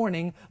Sabbath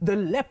morning the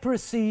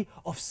leprosy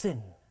of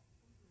sin.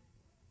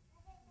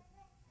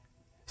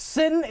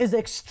 Sin is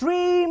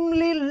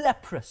extremely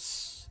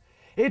leprous.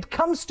 It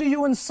comes to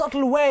you in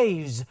subtle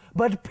ways,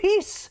 but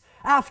piece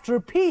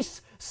after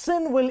piece,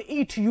 sin will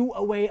eat you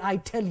away. I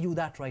tell you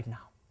that right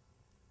now.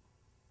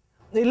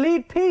 It'll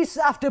eat piece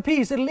after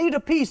piece. It'll eat a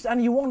piece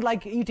and you won't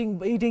like eating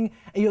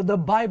the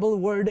Bible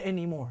word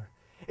anymore.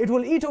 It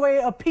will eat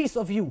away a piece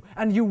of you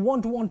and you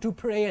won't want to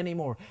pray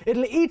anymore.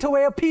 It'll eat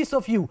away a piece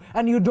of you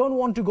and you don't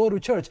want to go to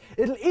church.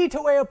 It'll eat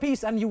away a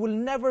piece and you will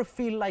never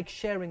feel like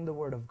sharing the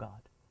word of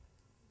God.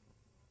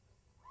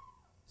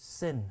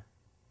 Sin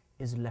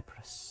is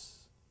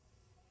leprous.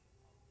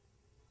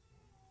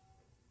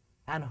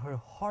 And her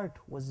heart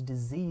was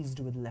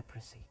diseased with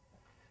leprosy.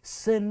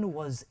 Sin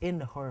was in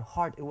her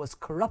heart. It was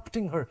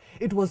corrupting her.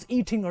 It was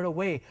eating her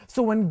away.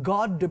 So when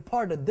God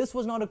departed, this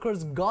was not a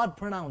curse God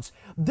pronounced.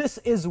 This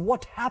is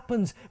what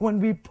happens when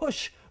we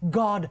push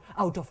God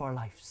out of our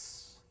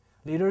lives.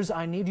 Leaders,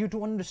 I need you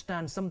to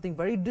understand something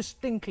very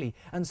distinctly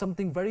and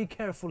something very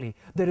carefully.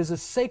 There is a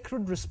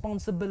sacred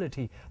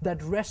responsibility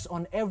that rests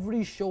on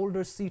every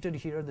shoulder seated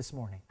here this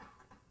morning.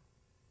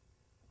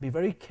 Be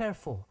very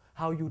careful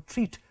how you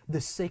treat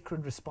this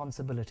sacred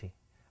responsibility.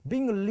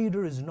 Being a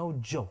leader is no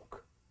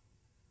joke.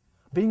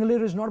 Being a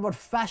leader is not about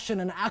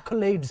fashion and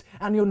accolades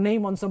and your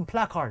name on some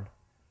placard.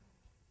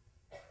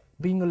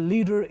 Being a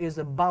leader is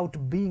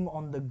about being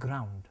on the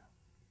ground.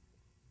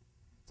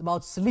 It's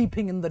about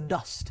sleeping in the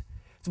dust.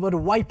 It's about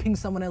wiping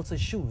someone else's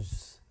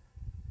shoes.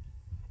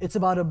 It's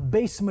about a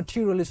base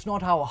material. It's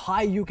not how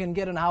high you can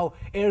get and how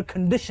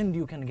air-conditioned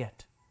you can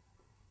get.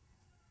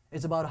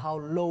 It's about how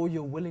low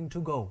you're willing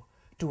to go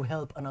to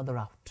help another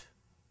out.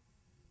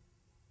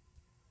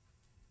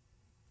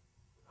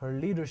 Her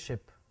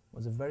leadership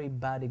was a very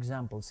bad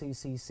example.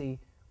 See,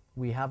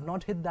 we have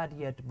not hit that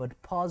yet,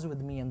 but pause with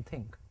me and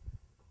think.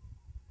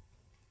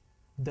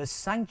 The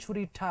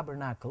sanctuary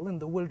tabernacle in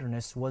the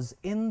wilderness was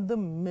in the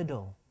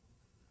middle,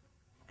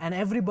 and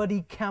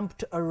everybody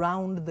camped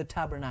around the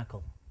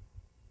tabernacle.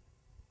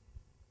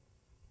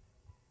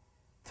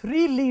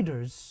 3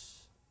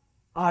 leaders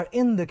are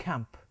in the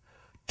camp.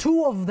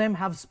 2 of them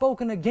have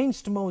spoken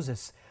against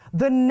Moses.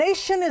 The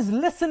nation is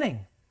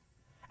listening.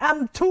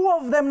 And 2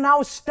 of them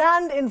now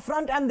stand in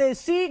front and they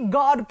see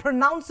God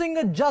pronouncing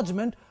a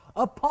judgment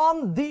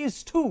upon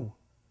these 2.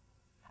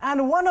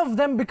 And one of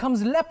them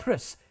becomes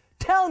leprous.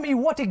 Tell me,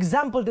 what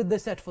example did they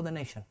set for the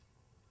nation?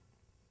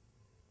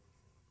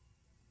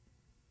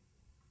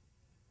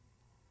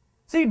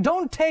 See,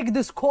 don't take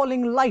this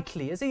calling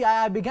lightly. You see,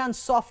 I began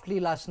softly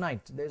last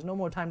night. There's no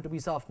more time to be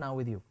soft now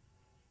with you.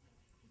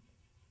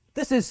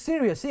 This is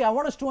serious. See, I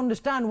want us to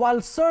understand,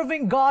 while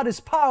serving God is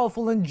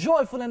powerful and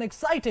joyful and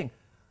exciting,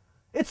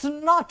 it's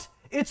not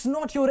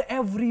your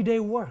everyday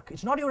work.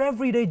 It's not your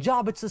everyday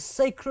job. It's a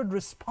sacred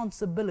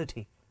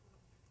responsibility.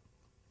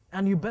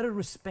 And you better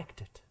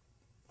respect it.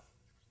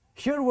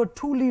 Here were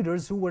 2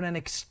 leaders who were an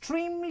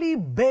extremely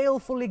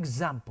baleful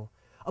example,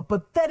 a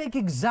pathetic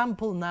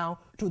example now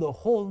to the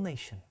whole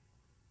nation.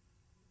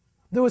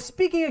 They were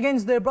speaking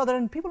against their brother,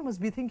 and people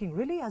must be thinking,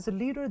 really, as a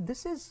leader,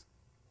 this is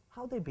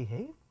how they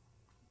behave?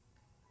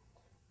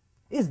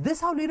 Is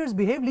this how leaders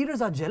behave?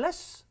 Leaders are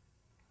jealous.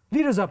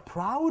 Leaders are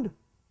proud.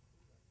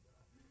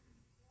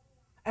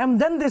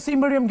 And then they see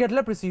Miriam get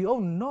leprosy. Oh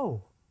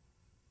no.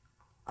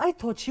 I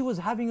thought she was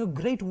having a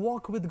great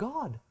walk with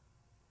God.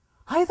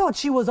 I thought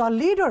she was our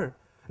leader.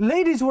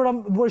 Ladies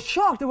were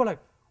shocked. They were like,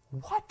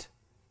 what?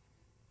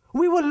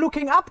 We were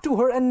looking up to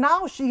her and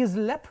now she is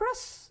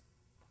leprous?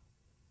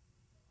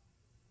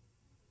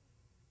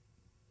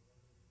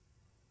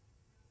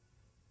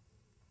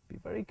 Be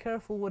very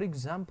careful what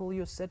example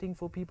you're setting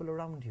for people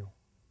around you.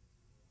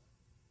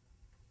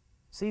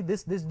 See,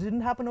 this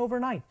didn't happen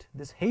overnight.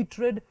 This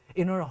hatred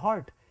in her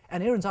heart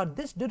and Aaron's heart,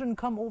 this didn't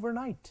come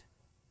overnight.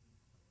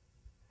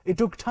 It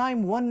took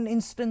time, one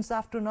instance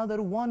after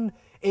another, one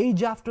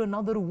age after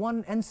another,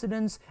 one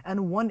incident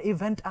and one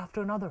event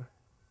after another.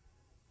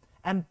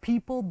 And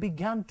people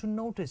began to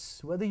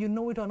notice, whether you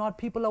know it or not,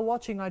 people are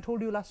watching. I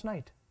told you last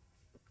night.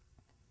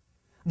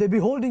 They're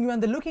beholding you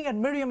and they're looking at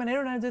Miriam and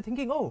Aaron and they're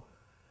thinking, oh,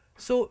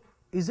 so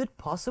is it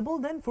possible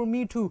then for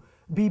me to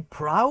be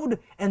proud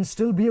and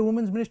still be a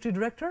women's ministry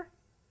director?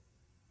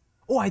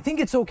 Oh, I think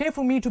it's okay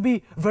for me to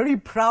be very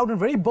proud and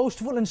very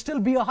boastful and still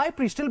be a high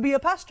priest, still be a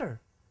pastor.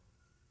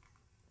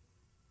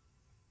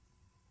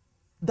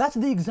 That's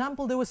the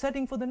example they were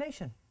setting for the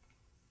nation.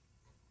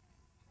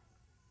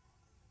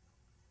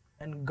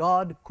 And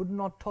God could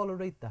not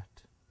tolerate that.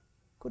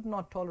 Could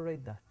not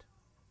tolerate that.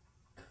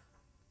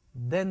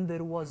 Then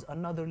there was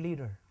another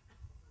leader,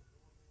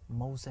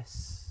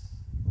 Moses.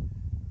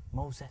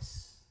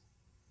 Moses.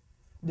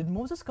 Did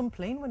Moses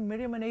complain when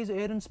Miriam and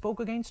Aaron spoke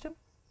against him?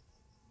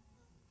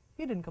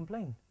 He didn't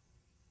complain.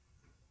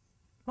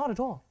 Not at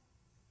all.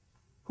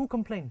 Who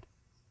complained?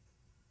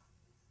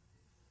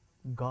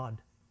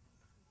 God.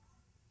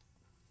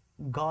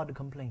 God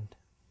complained.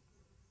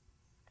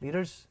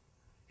 Leaders,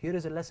 here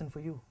is a lesson for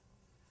you.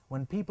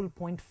 When people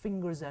point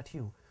fingers at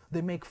you,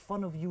 they make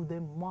fun of you, they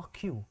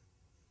mock you.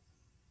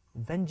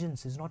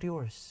 Vengeance is not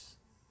yours.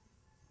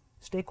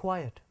 Stay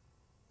quiet.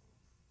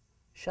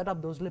 Shut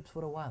up those lips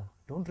for a while.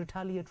 Don't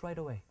retaliate right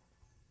away.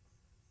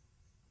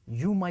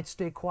 You might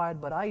stay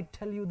quiet, but I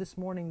tell you this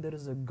morning, there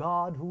is a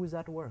God who is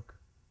at work.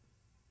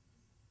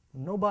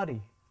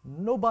 Nobody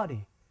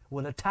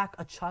will attack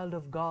a child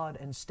of God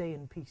and stay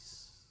in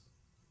peace.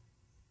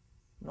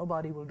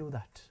 Nobody will do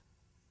that.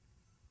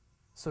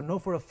 So know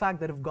for a fact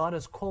that if God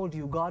has called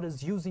you, God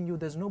is using you,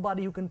 there's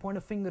nobody who can point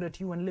a finger at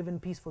you and live in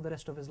peace for the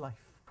rest of his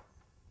life.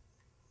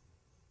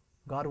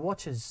 God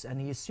watches, and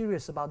he is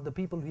serious about the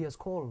people he has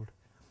called.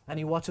 And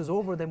he watches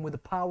over them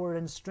with power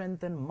and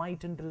strength and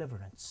might and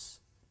deliverance.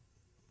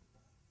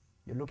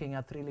 You're looking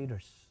at three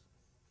leaders.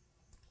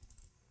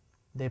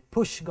 They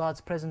push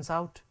God's presence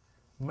out.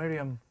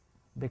 Miriam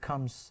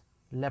becomes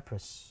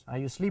leprous. Are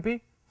you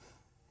sleepy?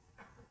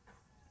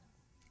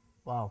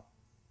 Wow.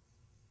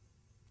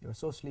 You're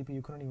so sleepy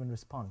you couldn't even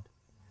respond.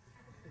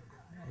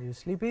 Are you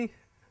sleepy?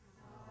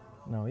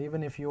 No,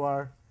 even if you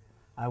are,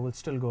 I will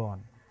still go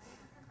on.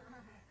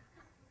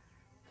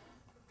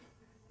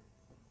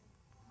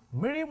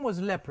 Miriam was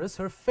leprous.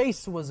 Her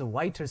face was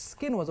white. Her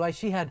skin was white.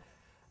 She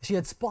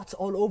had spots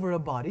all over her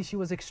body. She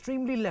was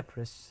extremely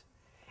leprous.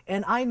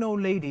 And I know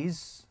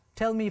ladies,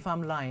 tell me if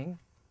I'm lying,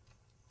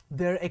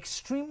 they're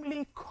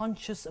extremely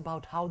conscious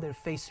about how their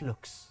face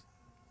looks.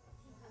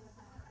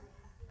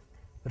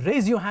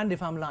 Raise your hand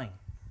if I'm lying.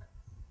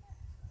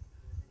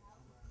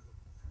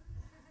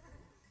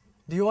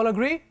 Do you all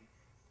agree?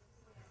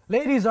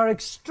 Ladies are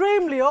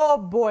extremely, oh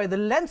boy, the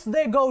lengths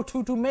they go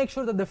to make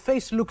sure that the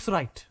face looks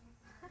right.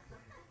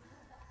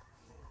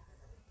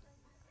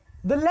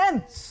 The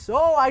lengths,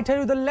 oh I tell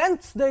you, the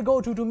lengths they go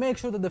to make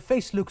sure that the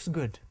face looks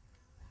good.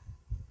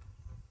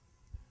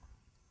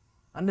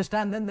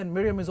 Understand then that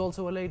Miriam is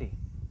also a lady.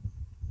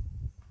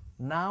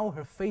 Now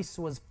her face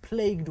was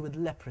plagued with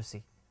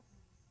leprosy.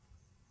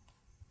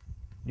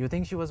 Do you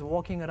think she was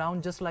walking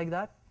around just like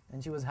that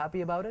and she was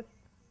happy about it?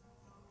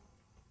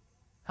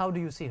 How do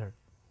you see her?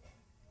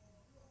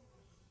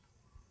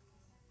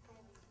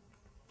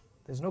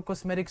 There's no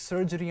cosmetic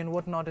surgery and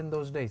whatnot in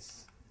those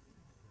days.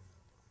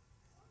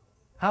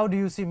 How do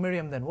you see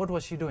Miriam then? What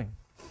was she doing?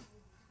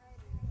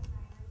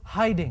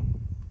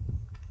 Hiding.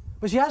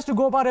 But she has to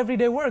go about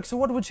everyday work, so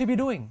what would she be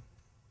doing?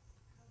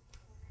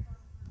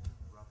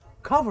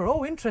 Cover.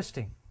 Oh,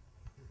 interesting.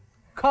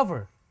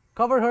 Cover.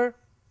 Cover her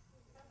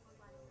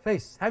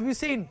face. Have you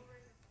seen?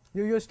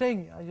 You're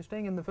staying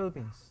in the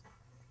Philippines.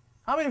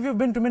 How many of you have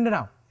been to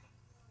Mindanao?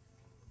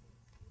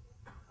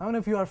 How many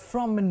of you are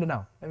from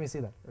Mindanao? Let me see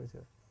that. Let me see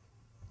that.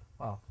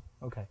 Wow.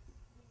 Okay.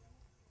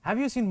 Have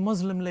you seen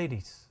Muslim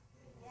ladies?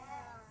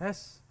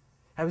 Yes.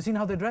 Have you seen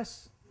how they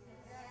dress?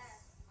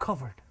 Yes.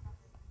 Covered.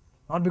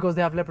 Not because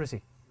they have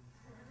leprosy,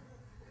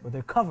 but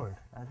they're covered.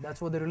 That's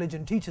what the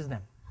religion teaches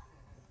them.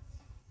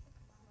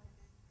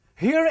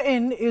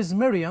 Herein is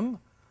Miriam,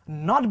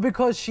 not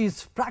because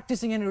she's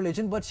practicing any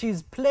religion, but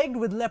she's plagued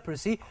with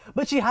leprosy,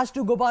 but she has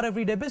to go about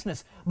everyday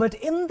business. But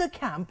in the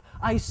camp,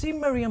 I see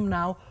Miriam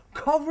now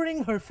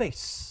covering her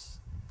face.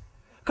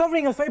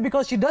 Covering her face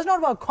because she does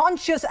not want,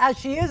 conscious as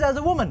she is as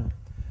a woman,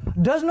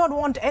 does not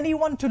want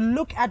anyone to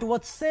look at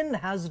what sin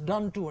has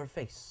done to her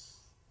face.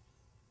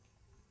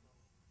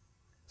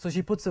 So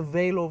she puts a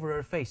veil over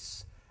her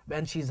face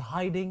and she's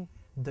hiding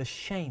the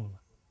shame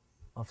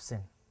of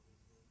sin.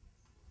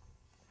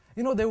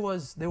 You know, there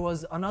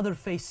was another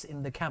face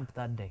in the camp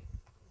that day.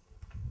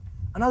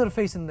 Another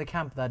face in the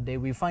camp that day.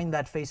 We find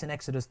that face in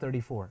Exodus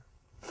 34.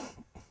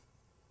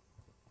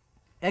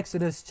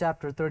 Exodus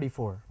chapter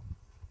 34.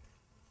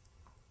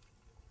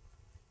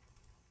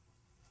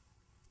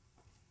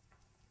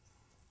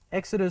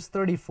 Exodus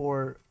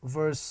 34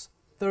 verse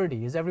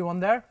 30. Is everyone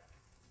there?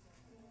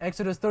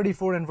 Exodus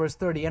 34 and verse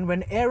 30. And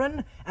when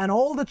Aaron and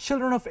all the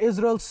children of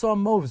Israel saw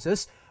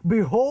Moses,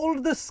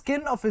 behold, the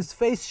skin of his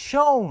face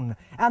shone,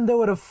 and they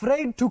were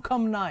afraid to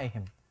come nigh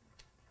him.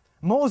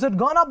 Moses had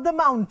gone up the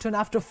mountain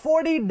after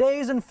 40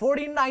 days and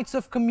 40 nights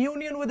of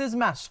communion with his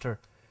master.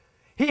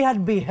 He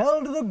had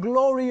beheld the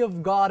glory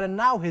of God, and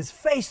now his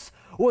face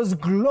was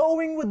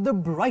glowing with the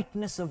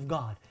brightness of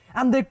God,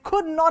 and they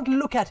could not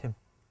look at him.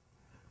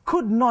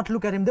 could not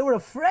look at him. They were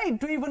afraid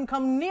to even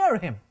come near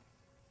him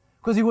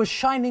because he was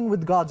shining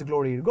with God's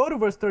glory. Go to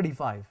verse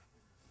 35.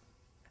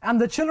 And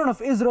the children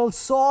of Israel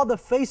saw the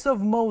face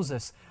of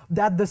Moses,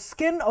 that the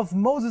skin of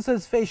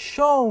Moses' face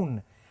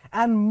shone,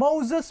 and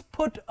Moses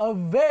put a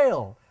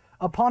veil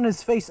upon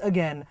his face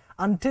again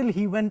until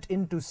he went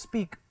in to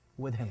speak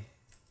with him.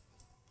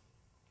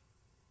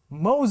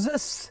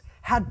 Moses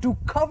had to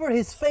cover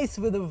his face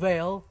with a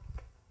veil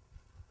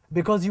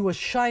because he was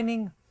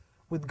shining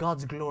with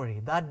God's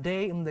glory. That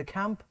day in the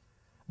camp,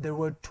 there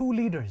were two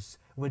leaders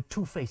with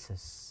two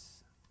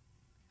faces.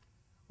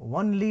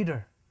 One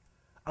leader,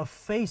 a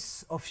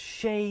face of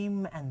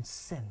shame and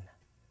sin,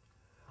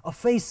 a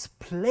face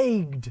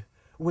plagued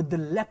with the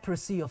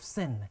leprosy of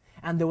sin.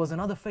 And there was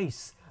another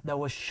face that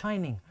was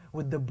shining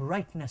with the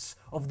brightness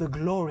of the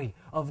glory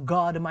of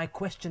God. My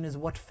question is,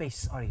 what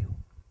face are you?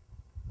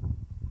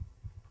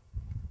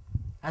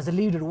 As a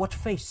leader, what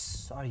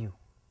face are you?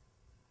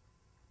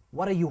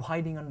 What are you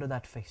hiding under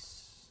that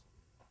face?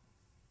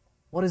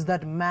 What is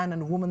that man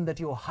and woman that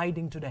you're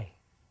hiding today?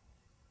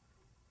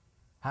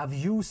 Have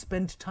you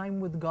spent time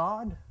with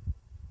God?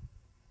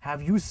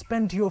 Have you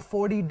spent your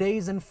 40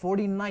 days and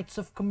 40 nights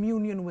of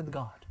communion with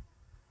God?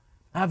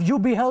 Have you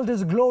beheld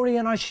His glory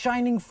and are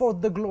shining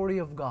forth the glory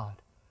of God?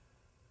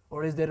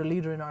 Or is there a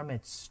leader in our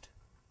midst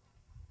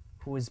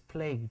who is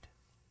plagued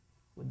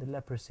with the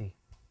leprosy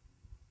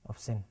of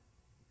sin?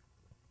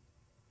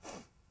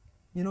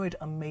 You know, it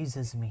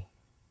amazes me.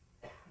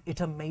 It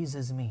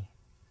amazes me.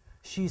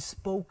 She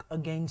spoke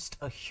against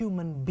a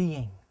human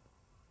being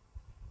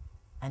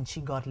and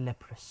she got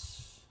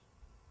leprous.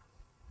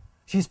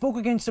 She spoke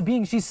against a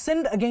being. She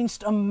sinned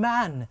against a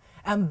man,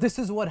 and this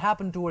is what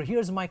happened to her.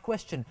 Here's my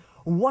question.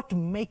 What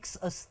makes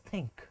us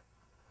think?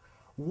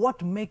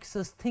 What makes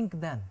us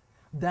think then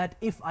that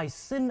if I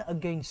sin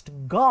against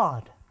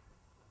God,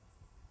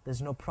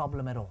 there's no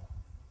problem at all?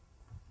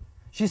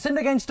 She sinned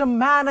against a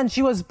man and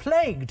she was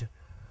plagued.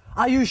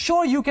 Are you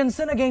sure you can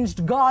sin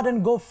against God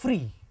and go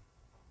free?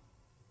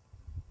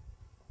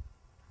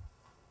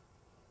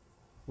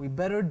 We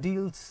better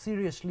deal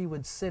seriously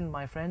with sin,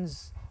 my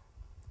friends.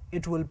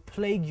 It will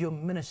plague your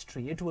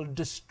ministry. It will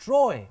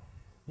destroy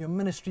your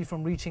ministry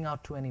from reaching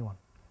out to anyone.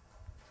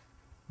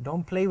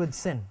 Don't play with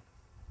sin.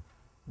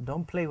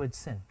 Don't play with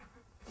sin.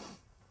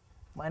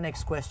 My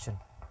next question.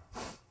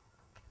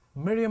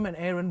 Miriam and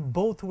Aaron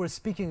both were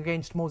speaking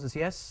against Moses,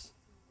 yes?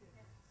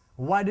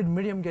 Why did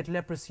Miriam get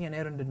leprosy and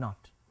Aaron did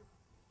not?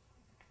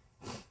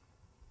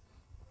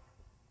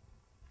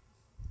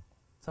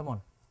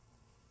 Someone.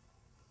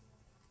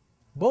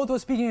 Both were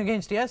speaking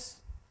against,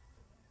 yes?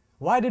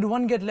 Why did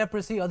one get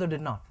leprosy, other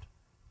did not?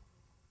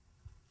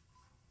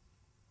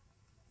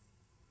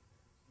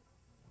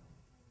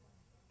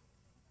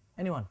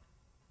 Anyone?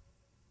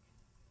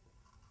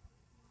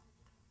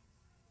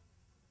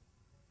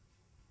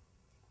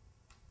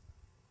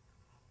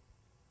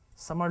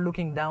 Some are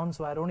looking down,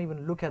 so I don't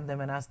even look at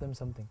them and ask them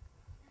something.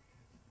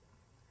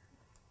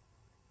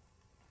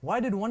 Why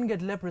did one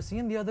get leprosy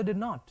and the other did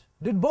not?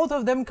 Did both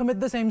of them commit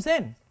the same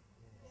sin?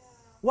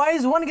 Why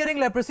is one getting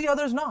leprosy,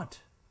 others not?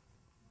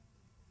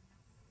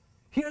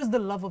 Here's the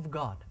love of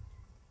God.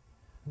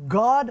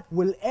 God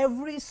will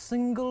every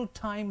single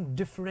time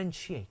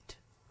differentiate.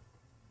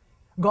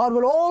 God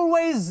will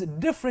always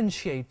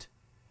differentiate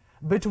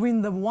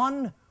between the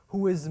one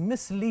who is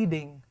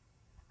misleading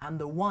and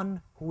the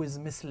one who is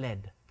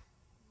misled.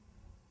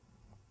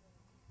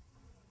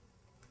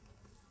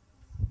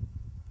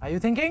 Are you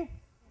thinking?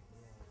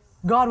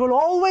 God will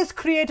always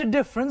create a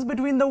difference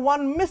between the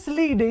one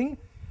misleading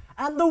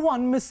and the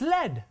one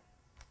misled.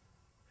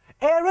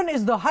 Aaron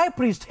is the high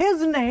priest.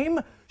 His name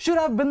should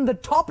have been the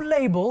top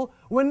label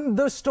when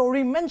the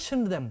story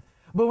mentioned them.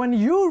 But when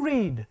you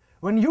read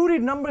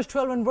Numbers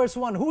 12 and verse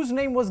 1, whose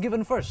name was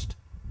given first?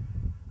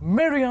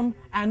 Miriam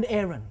and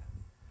Aaron.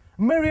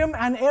 Miriam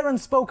and Aaron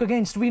spoke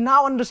against. We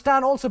now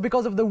understand also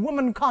because of the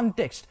woman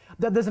context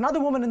that there's another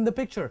woman in the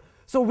picture.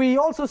 So we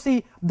also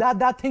see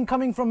that thing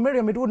coming from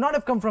Miriam. It would not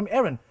have come from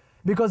Aaron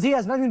because he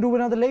has nothing to do with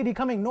another lady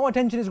coming. No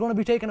attention is going to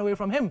be taken away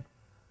from him.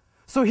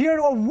 So here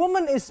a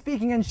woman is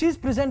speaking and she's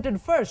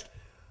presented first.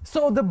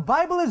 So the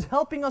Bible is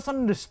helping us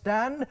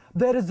understand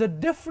there is a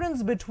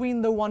difference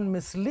between the one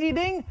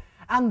misleading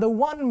and the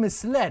one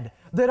misled.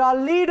 There are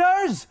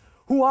leaders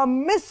who are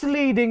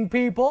misleading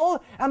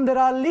people and there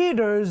are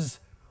leaders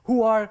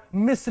who are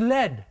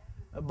misled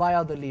by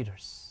other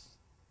leaders.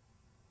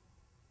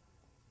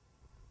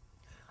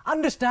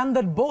 Understand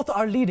that both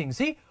are leading.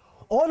 See,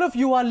 all of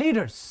you are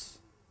leaders.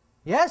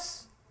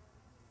 Yes?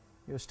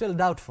 You're still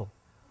doubtful.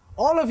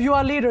 All of you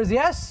are leaders,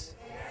 yes?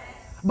 Yes.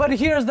 But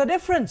here's the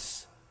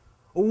difference.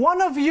 One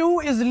of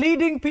you is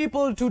leading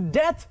people to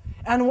death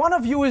and one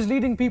of you is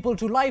leading people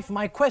to life.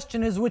 My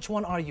question is, which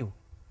one are you?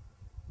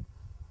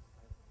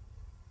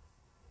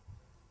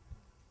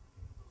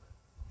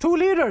 Two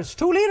leaders,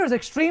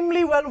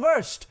 extremely well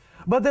versed.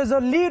 But there's a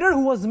leader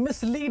who was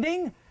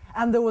misleading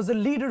and there was a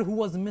leader who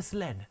was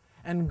misled.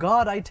 And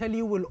God, I tell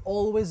you, will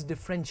always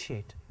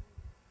differentiate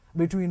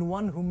between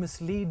one who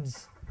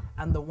misleads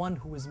and the one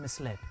who is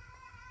misled.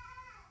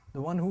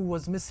 the one who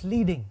was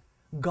misleading,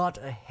 got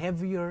a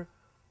heavier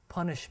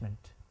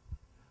punishment.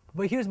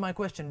 But here's my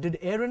question. Did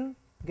Aaron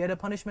get a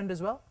punishment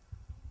as well?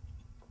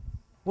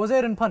 Was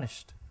Aaron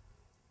punished?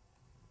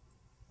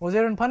 Was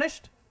Aaron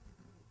punished?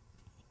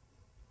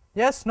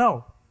 Yes?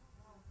 No?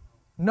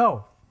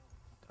 No.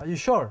 Are you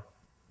sure?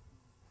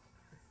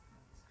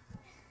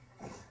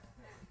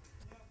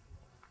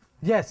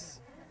 Yes.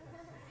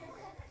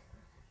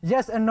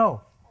 Yes and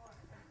no.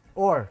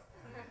 Or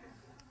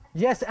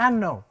yes and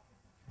no.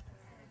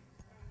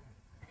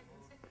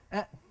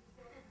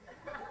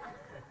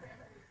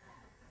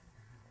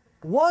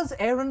 Was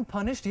Aaron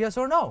punished, yes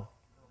or no?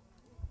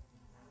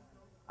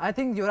 I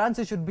think your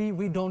answer should be,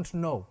 we don't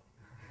know.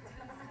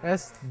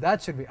 Yes,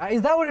 that should be.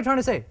 Is that what you're trying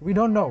to say? We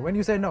don't know when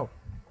you say no.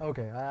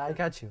 Okay, I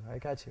catch you. I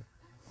catch you.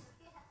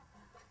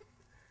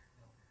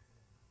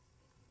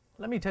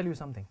 Let me tell you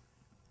something.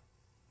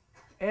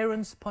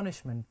 Aaron's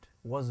punishment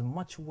was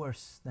much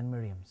worse than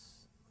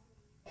Miriam's.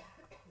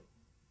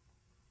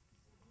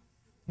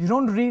 You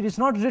don't read, it's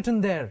not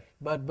written there,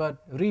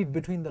 but read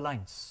between the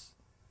lines.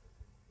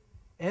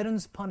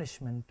 Aaron's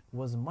punishment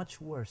was much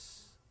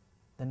worse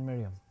than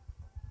Miriam.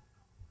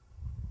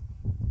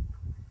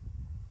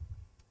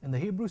 In the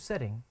Hebrew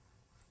setting,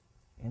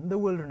 in the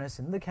wilderness,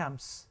 in the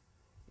camps,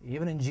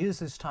 even in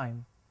Jesus'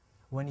 time,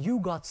 when you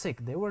got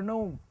sick, there were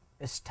no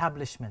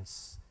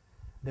establishments.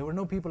 There were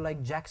no people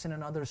like Jackson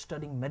and others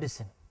studying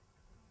medicine.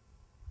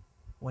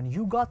 When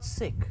you got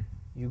sick,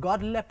 you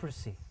got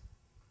leprosy,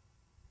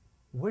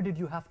 where did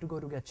you have to go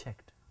to get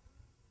checked?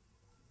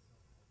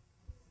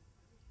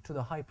 To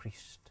the high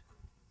priest.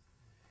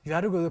 You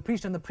had to go to the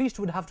priest, and the priest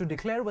would have to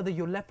declare whether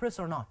you're leprous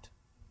or not.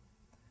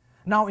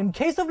 Now, in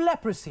case of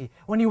leprosy,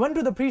 when you went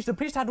to the priest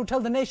had to tell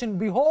the nation,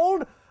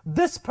 behold,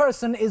 this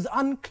person is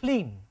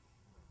unclean.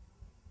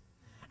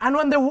 And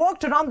when they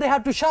walked around, they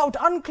had to shout,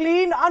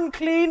 unclean,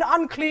 unclean,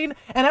 unclean,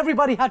 and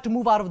everybody had to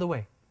move out of the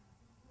way.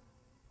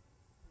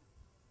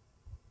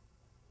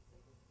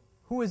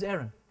 Who is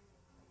Aaron?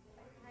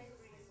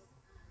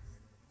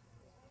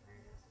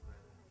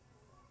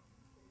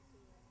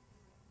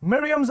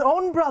 Miriam's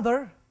own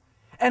brother,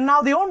 and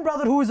now the own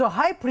brother, who is a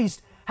high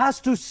priest, has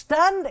to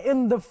stand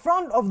in the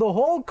front of the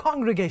whole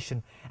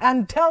congregation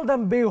and tell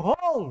them,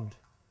 behold,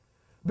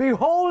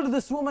 behold,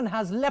 this woman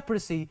has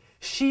leprosy,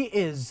 she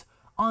is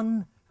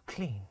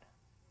unclean.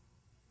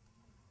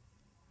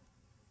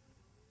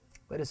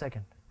 Wait a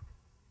second.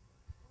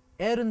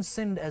 Aaron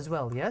sinned as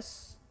well,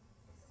 yes?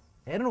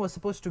 Aaron was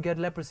supposed to get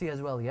leprosy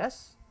as well,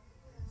 yes?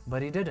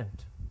 But he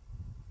didn't.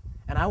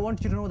 And I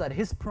want you to know that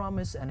his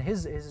promise and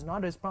his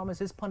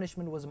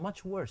punishment was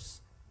much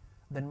worse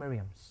than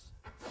Miriam's.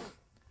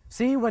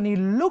 See, when he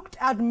looked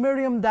at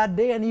Miriam that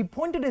day and he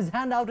pointed his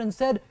hand out and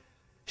said,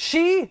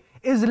 she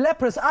is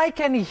leprous, I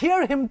can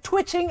hear him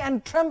twitching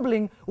and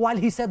trembling while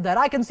he said that.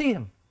 I can see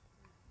him.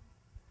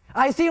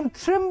 I see him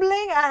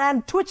trembling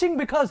and twitching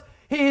because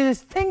he is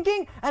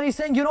thinking and he's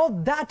saying, you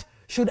know, that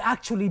should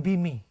actually be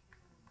me.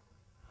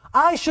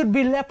 I should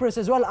be leprous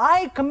as well.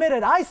 I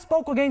committed, I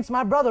spoke against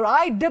my brother,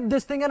 I did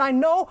this thing, and I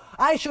know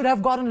I should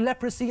have gotten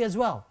leprosy as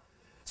well.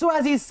 So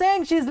as he's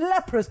saying she's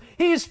leprous,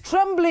 he is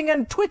trembling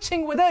and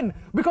twitching within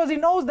because he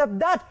knows that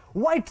that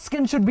white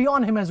skin should be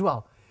on him as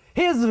well.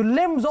 His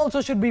limbs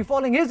also should be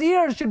falling, his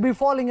ears should be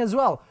falling as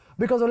well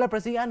because of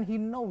leprosy, and he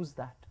knows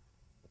that.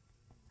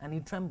 And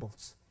he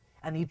trembles,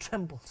 and he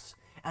trembles,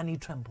 and he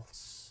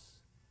trembles.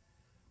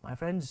 My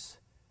friends,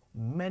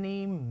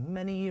 many,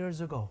 many years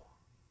ago,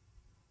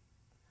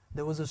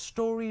 there was a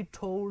story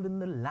told in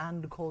the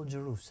land called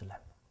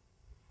Jerusalem.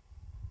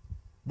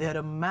 There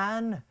a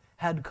man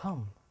had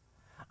come.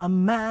 A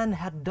man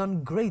had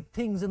done great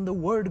things and the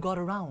word got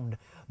around.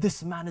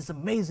 This man is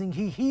amazing.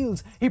 He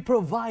heals, he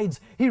provides,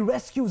 he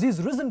rescues, he's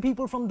risen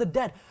people from the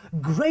dead.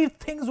 Great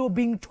things were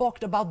being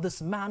talked about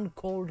this man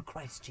called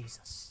Christ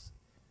Jesus.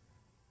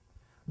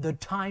 The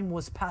time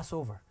was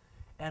Passover.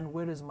 And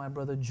where is my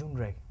brother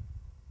Junrei?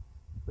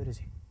 Where is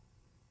he?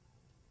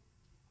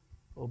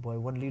 Oh boy,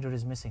 one leader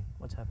is missing.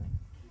 What's happening?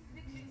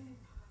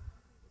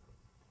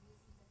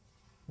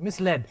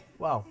 Misled.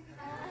 Wow.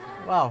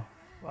 Wow.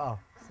 Wow.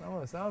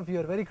 Some of you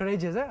are very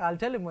courageous. Eh? I'll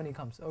tell him when he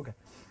comes. Okay.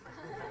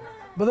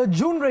 Brother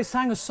Junrei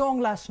sang a song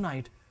last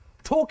night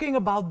talking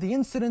about the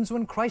incidents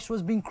when Christ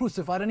was being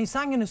crucified. And he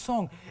sang in his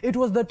song, it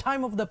was the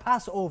time of the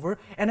Passover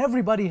and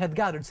everybody had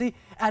gathered. See,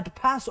 at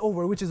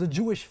Passover, which is a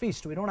Jewish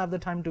feast, we don't have the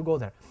time to go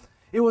there.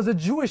 It was a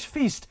Jewish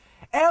feast.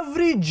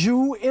 Every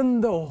Jew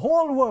in the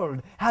whole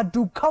world had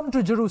to come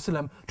to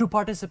Jerusalem to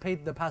participate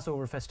in the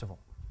Passover festival.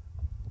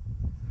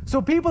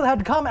 So people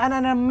had come, and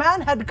a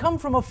man had come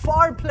from a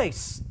far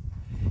place.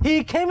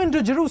 He came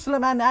into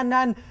Jerusalem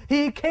and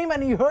he came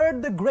and he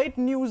heard the great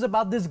news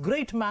about this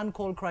great man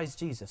called Christ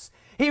Jesus.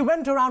 He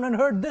went around and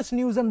heard this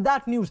news and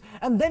that news,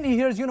 and then he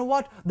hears, you know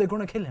what, they're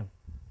going to kill him.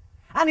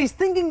 And he's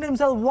thinking to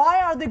himself,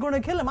 why are they going to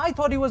kill him? I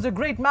thought he was a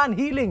great man,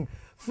 healing,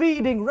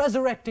 feeding,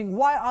 resurrecting.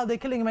 Why are they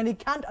killing him? And he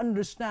can't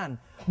understand.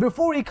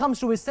 Before he comes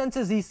to his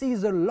senses, he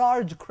sees a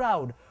large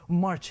crowd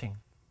marching.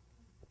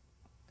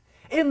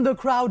 in the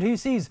crowd he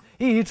sees.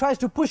 He tries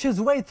to push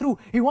his way through.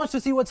 He wants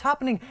to see what's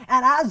happening.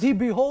 And as he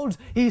beholds,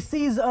 he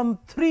sees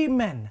three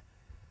men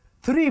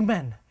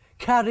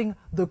carrying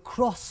the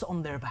cross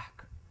on their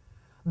back.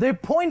 They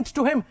point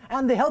to him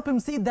and they help him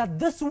see that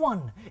this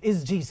one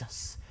is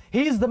Jesus.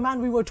 He is the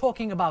man we were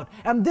talking about.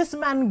 And this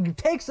man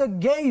takes a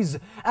gaze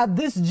at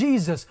this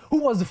Jesus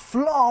who was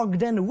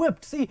flogged and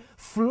whipped. See,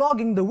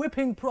 flogging, the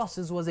whipping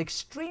process was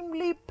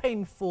extremely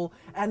painful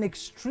and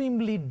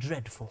extremely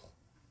dreadful.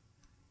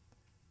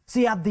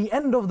 See, at the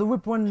end of the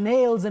whip were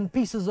nails and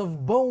pieces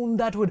of bone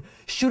that would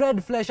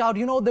shred flesh out.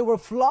 You know, there were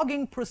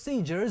flogging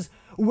procedures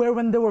where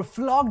when they were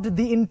flogged,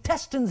 the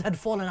intestines had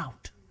fallen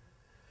out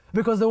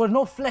because there was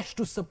no flesh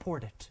to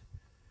support it.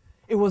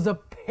 It was a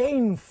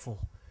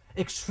painful,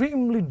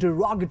 extremely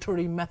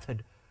derogatory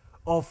method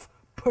of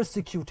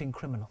persecuting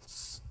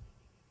criminals.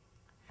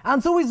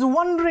 And so he's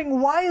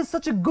wondering, why is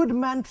such a good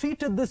man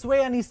treated this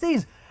way? And he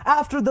sees,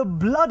 after the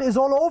blood is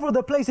all over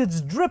the place,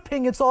 it's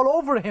dripping, it's all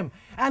over him.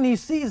 And he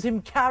sees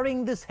him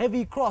carrying this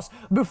heavy cross.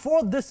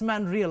 Before this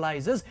man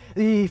realizes,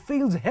 he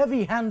feels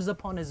heavy hands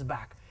upon his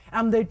back.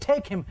 And they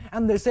take him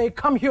and they say,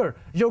 come here,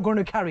 you're going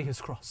to carry his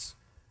cross.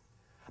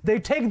 They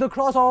take the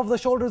cross off the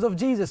shoulders of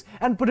Jesus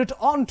and put it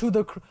onto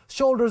the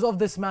shoulders of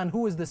this man.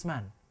 Who is this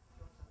man?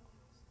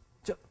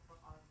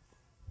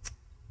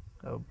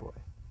 Oh boy.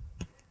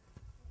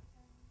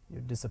 You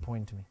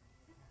disappoint me.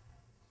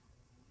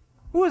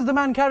 Who is the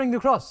man carrying the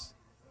cross?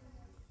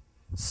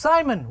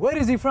 Simon. Where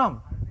is he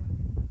from?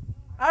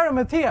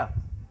 Arimathea.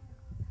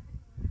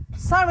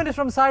 Simon is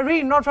from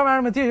Cyrene, not from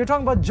Arimathea. You're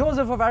talking about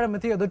Joseph of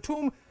Arimathea, the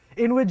tomb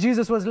in which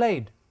Jesus was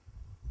laid.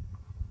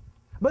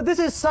 But this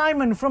is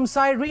Simon from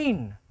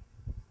Cyrene.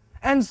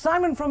 And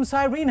Simon from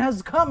Cyrene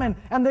has come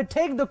and they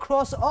take the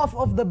cross off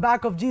of the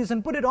back of Jesus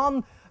and put it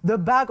on the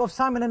back of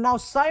Simon. And now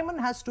Simon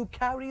has to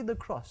carry the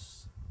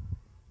cross.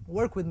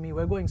 Work with me,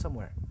 we're going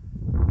somewhere.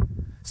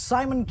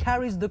 Simon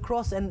carries the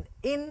cross, and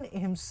in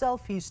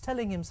himself he's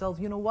telling himself,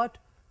 you know what?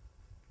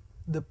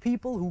 The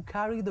people who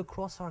carry the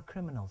cross are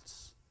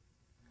criminals.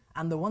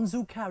 And the ones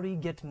who carry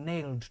get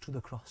nailed to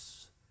the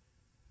cross.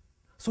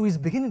 So he's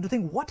beginning to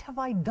think, what have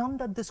I done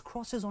that this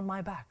cross is on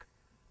my back?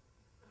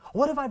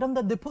 What have I done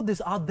that they put this?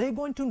 Are they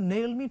going to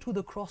nail me to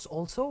the cross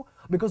also?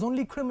 Because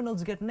only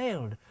criminals get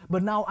nailed.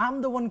 But now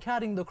I'm the one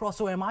carrying the cross.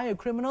 So am I a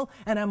criminal?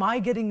 And am I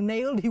getting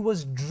nailed? He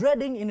was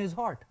dreading in his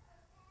heart.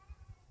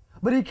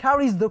 But he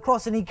carries the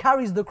cross and he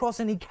carries the cross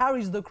and he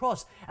carries the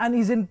cross. And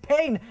he's in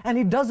pain and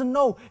he doesn't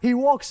know. He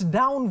walks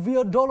down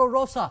Via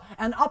Dolorosa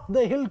and up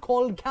the hill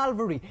called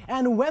Calvary.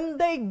 And when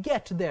they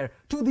get there,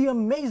 to the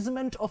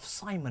amazement of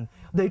Simon,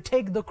 they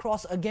take the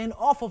cross again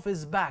off of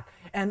his back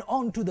and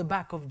onto the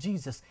back of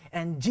Jesus.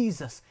 And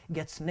Jesus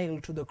gets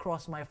nailed to the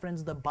cross. My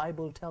friends, the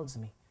Bible tells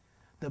me,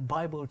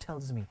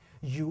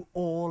 you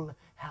all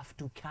have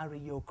to carry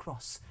your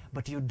cross,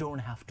 but you don't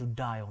have to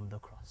die on the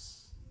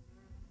cross.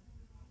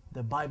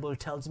 The Bible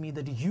tells me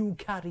that you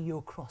carry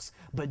your cross,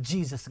 but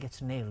Jesus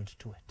gets nailed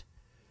to it.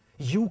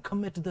 You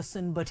commit the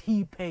sin, but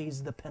He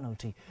pays the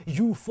penalty.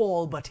 You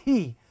fall, but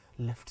He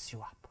lifts you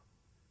up.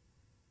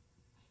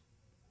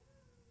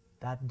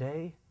 That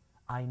day,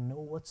 I know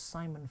what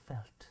Simon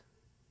felt.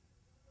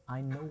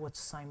 I know what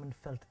Simon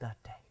felt that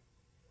day.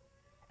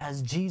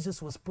 As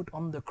Jesus was put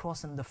on the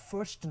cross and the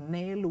first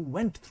nail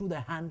went through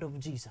the hand of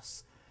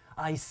Jesus,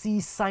 I see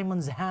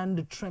Simon's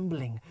hand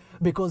trembling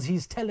because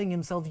he's telling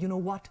himself, you know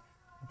what?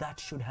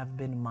 That should have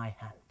been my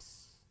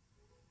hands.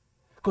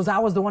 Because I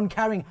was the one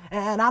carrying,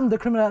 and I'm the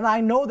criminal, and I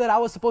know that I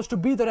was supposed to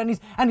be there, and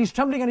he's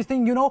trembling, and he's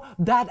thinking, you know,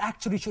 that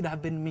actually should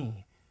have been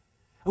me.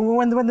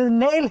 When they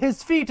nail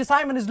his feet,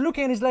 Simon is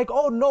looking and he's like,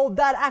 oh no,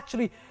 that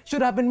actually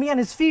should have been me. And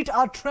his feet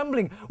are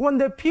trembling. When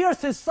they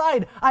pierce his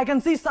side, I can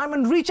see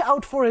Simon reach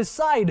out for his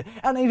side.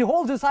 And he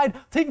holds his side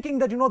thinking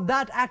that, you know,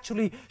 that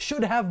actually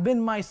should have been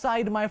my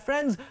side. My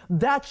friends,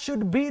 that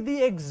should be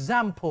the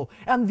example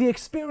and the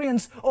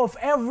experience of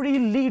every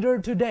leader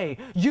today.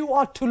 You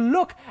ought to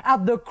look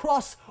at the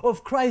cross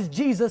of Christ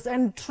Jesus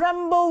and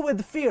tremble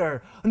with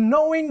fear,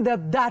 knowing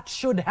that that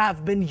should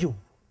have been you.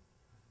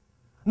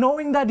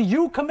 Knowing that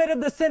you committed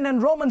the sin,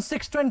 and Romans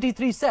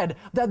 6:23 said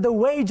that the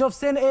wage of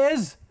sin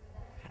is,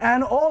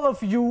 and all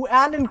of you,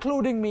 and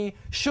including me,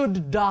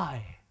 should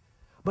die.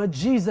 But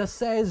Jesus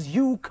says,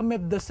 you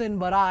commit the sin,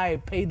 but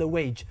I pay the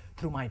wage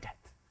through my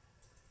death.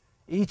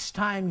 Each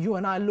time you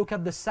and I look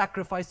at the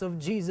sacrifice of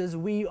Jesus,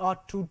 we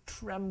ought to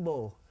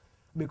tremble,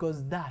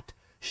 because that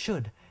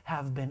should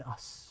have been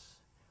us.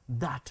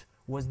 That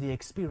was the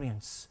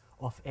experience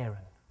of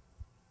Aaron.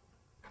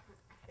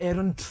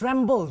 Aaron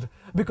trembled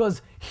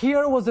because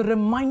here was a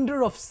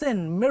reminder of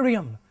sin,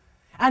 Miriam.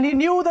 And he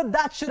knew that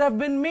that should have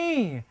been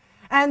me.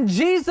 And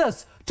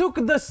Jesus took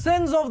the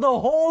sins of the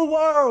whole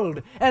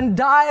world and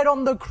died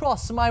on the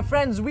cross. My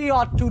friends, we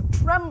ought to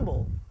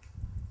tremble.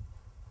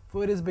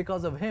 For it is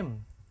because of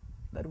Him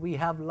that we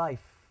have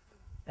life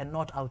and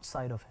not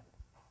outside of Him.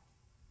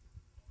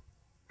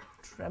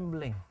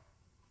 Trembling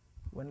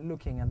when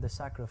looking at the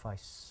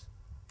sacrifice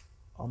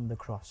on the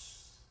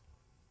cross.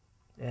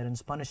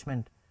 Aaron's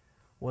punishment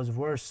was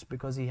worse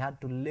because he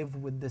had to live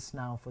with this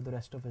now for the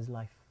rest of his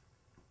life.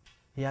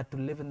 He had to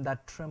live in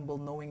that tremble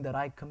knowing that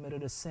I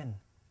committed a sin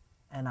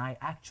and I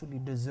actually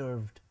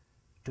deserved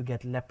to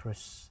get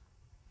leprous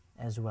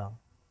as well.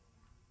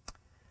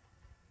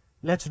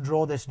 Let's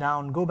draw this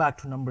down. Go back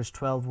to Numbers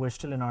 12. We're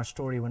still in our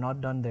story. We're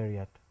not done there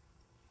yet.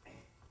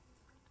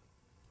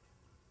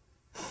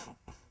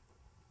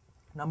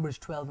 Numbers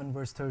 12 and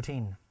verse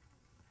 13.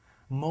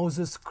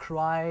 Moses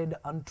cried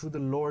unto the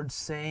Lord,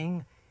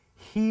 saying,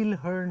 Heal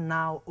her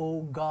now,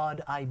 O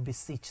God, I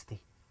beseech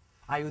thee.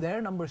 Are you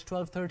there? Numbers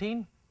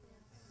 12:13.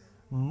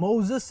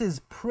 Moses is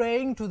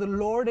praying to the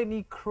Lord and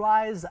he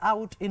cries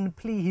out in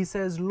plea. He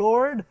says,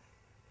 Lord,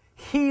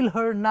 heal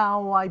her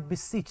now, I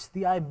beseech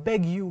thee. I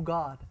beg you,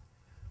 God,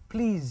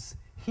 please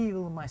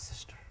heal my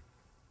sister.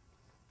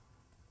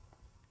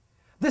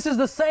 This is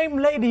the same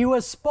lady who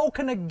has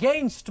spoken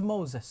against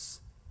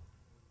Moses.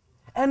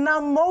 And now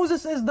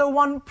Moses is the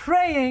one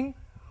praying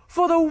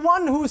for the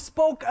one who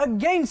spoke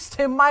against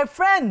him. My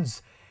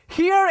friends,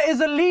 here is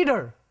a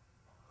leader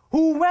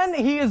who, when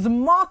he is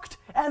mocked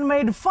and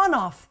made fun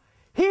of,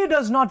 he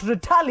does not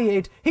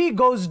retaliate. He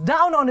goes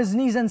down on his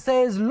knees and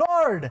says,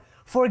 Lord,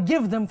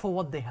 forgive them for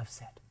what they have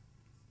said.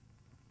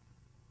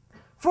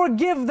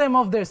 Forgive them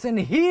of their sin.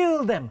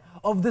 Heal them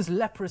of this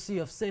leprosy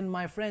of sin.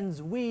 My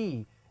friends,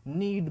 we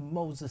need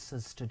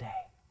Moseses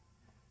today.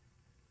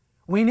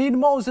 We need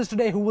Moses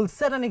today who will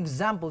set an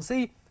example.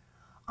 See,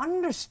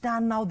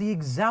 understand now the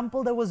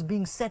example that was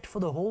being set for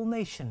the whole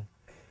nation.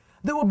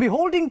 They were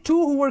beholding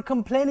two who were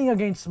complaining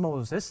against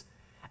Moses,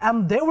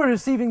 and they were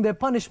receiving their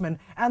punishment.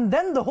 And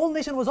then the whole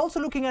nation was also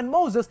looking at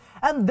Moses,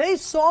 and they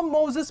saw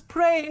Moses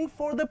praying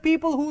for the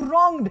people who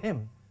wronged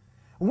him.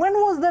 When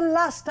was the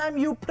last time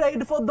you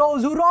prayed for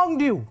those who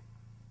wronged you?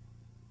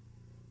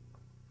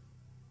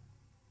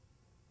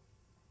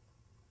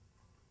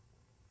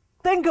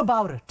 Think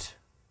about it.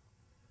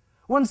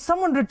 When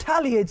someone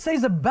retaliates,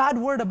 says a bad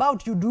word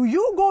about you, do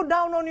you go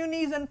down on your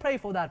knees and pray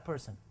for that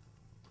person?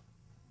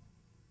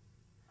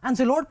 And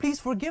say, Lord, please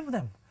forgive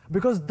them.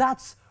 Because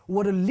that's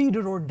what a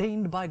leader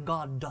ordained by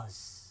God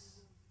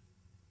does.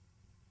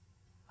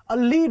 A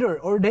leader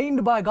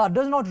ordained by God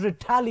does not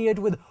retaliate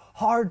with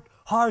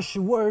harsh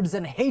words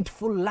and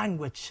hateful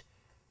language.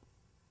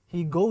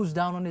 He goes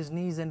down on his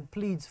knees and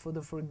pleads for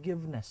the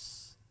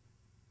forgiveness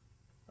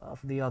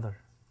of the other.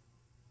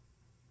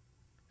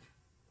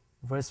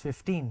 Verse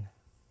 15.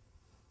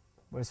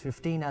 Verse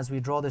 15, as we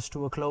draw this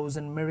to a close,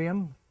 and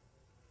Miriam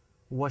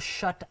was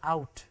shut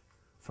out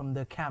from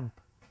the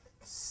camp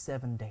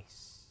 7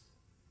 days.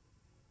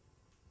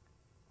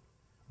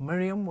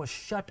 Miriam was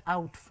shut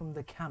out from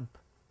the camp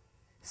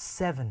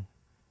 7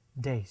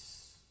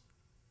 days.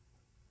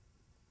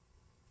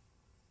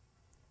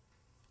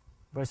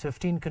 Verse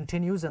 15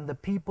 continues, and the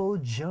people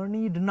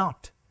journeyed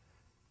not.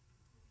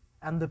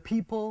 And the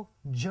people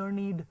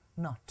journeyed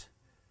not.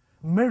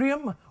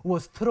 Miriam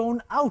was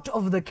thrown out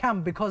of the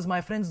camp because,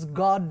 my friends,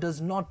 God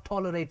does not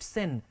tolerate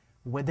sin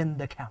within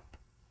the camp.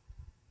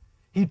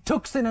 He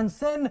took sin, and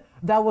sin,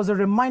 that was a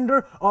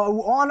reminder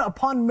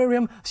upon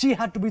Miriam. She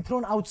had to be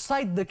thrown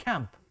outside the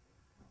camp.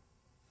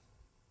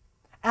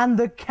 And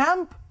the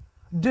camp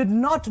did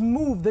not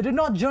move. They did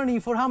not journey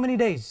for how many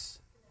days?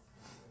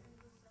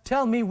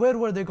 Tell me, where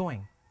were they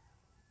going?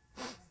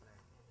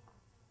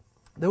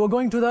 They were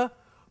going to the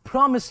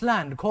promised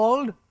land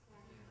called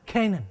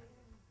Canaan.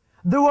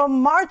 They were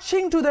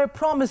marching to their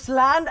promised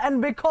land,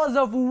 and because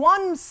of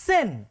one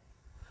sin,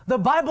 the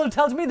Bible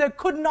tells me they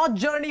could not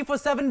journey for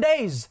 7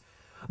 days.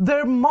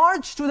 Their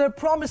march to their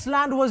promised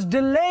land was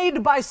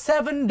delayed by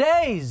 7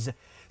 days.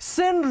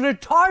 Sin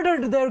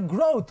retarded their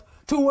growth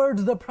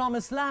towards the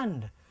promised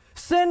land.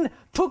 Sin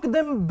took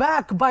them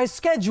back by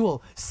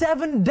schedule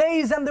 7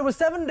 days, and they were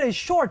 7 days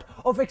short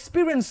of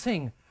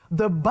experiencing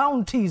the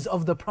bounties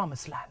of the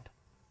promised land.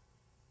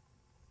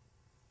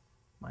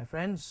 My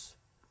friends,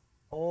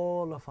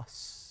 all of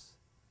us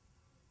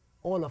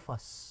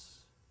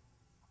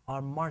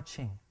are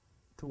marching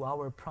to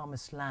our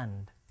promised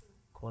land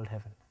called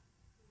heaven.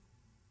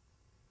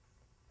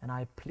 And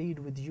I plead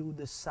with you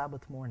this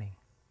Sabbath morning,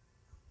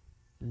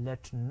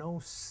 let no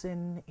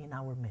sin in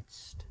our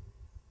midst,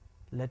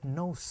 let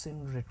no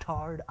sin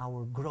retard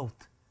our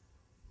growth,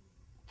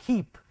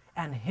 keep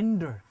and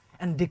hinder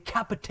and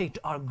decapitate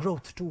our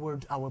growth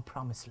toward our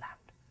promised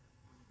land.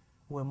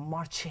 We're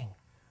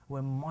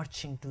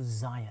marching to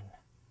Zion.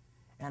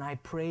 And I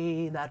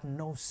pray that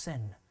no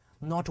sin,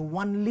 not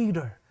one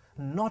leader,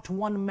 not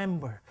one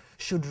member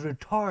should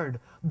retard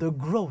the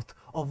growth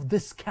of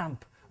this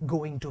camp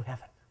going to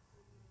heaven.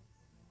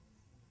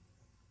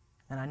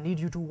 And I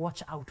need you to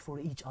watch out for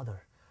each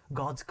other.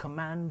 God's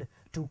command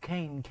to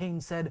Cain.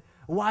 Cain said,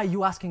 why are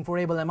you asking for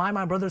Abel? Am I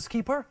my brother's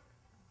keeper?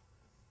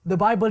 The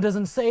Bible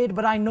doesn't say it,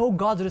 but I know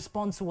God's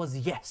response was,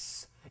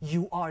 yes,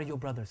 you are your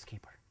brother's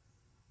keeper.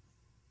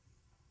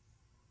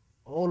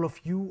 All of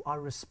you are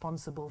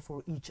responsible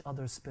for each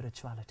other's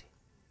spirituality.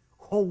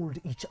 Hold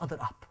each other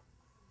up.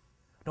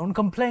 Don't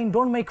complain,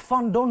 don't make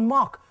fun, don't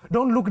mock,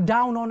 don't look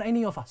down on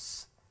any of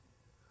us.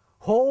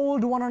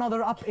 Hold one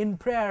another up in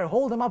prayer.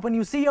 Hold them up. When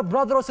you see a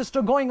brother or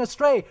sister going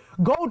astray,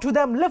 go to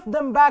them, lift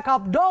them back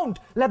up. Don't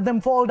let them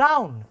fall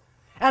down.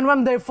 And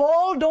when they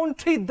fall, don't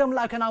treat them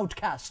like an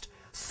outcast.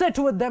 Sit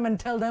with them and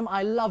tell them,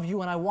 I love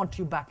you and I want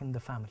you back in the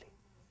family.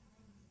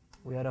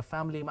 We are a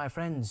family, my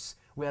friends.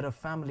 We are a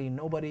family.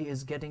 Nobody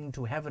is getting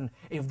to heaven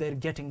if they're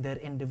getting there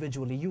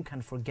individually. You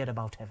can forget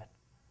about heaven.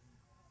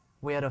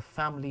 We are a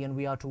family and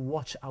we are to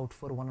watch out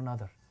for one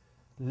another.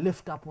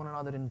 Lift up one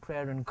another in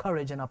prayer,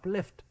 encourage and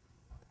uplift,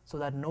 so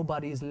that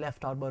nobody is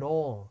left out, but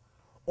all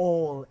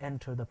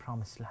enter the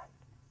promised land.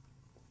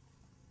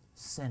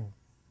 Sin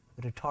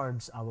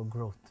retards our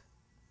growth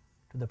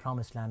to the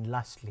promised land.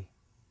 Lastly,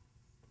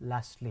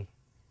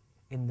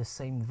 in the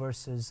same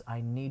verses, I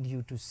need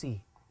you to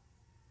see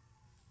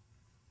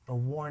a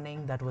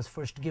warning that was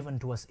first given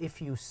to us.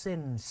 If you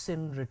sin,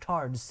 sin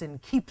retards, sin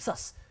keeps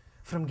us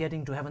from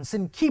getting to heaven.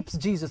 Sin keeps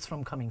Jesus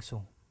from coming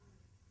soon.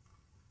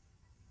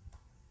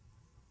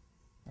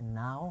 And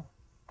now,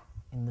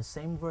 in the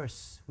same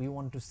verse, we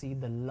want to see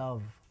the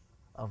love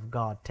of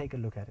God. Take a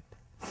look at it.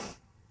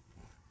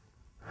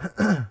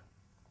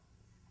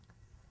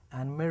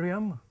 And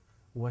Miriam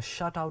was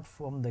shut out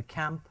from the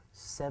camp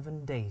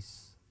 7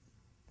 days.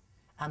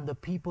 And the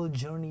people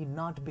journeyed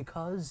not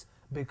because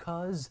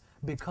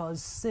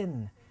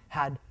sin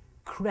had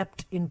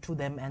crept into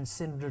them and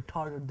sin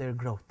retarded their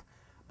growth.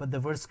 But the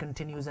verse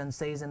continues and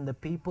says, and the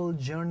people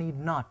journeyed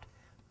not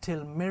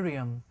till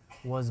Miriam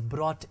was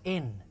brought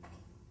in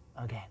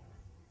again.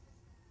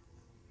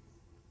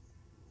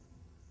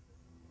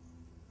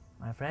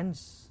 My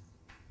friends,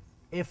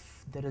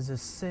 if there is a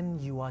sin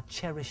you are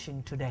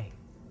cherishing today,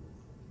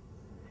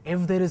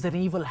 if there is an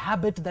evil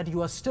habit that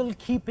you are still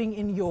keeping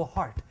in your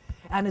heart,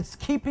 and it's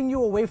keeping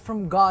you away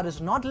from God,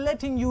 is not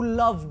letting you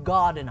love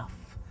God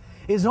enough,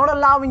 is not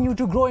allowing you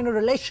to grow in a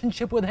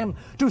relationship with Him,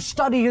 to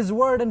study His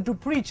Word and to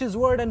preach His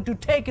Word and to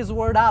take His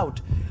Word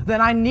out, then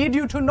I need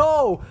you to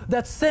know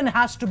that sin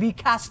has to be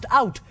cast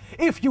out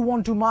if you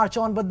want to march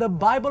on. But the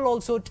Bible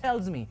also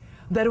tells me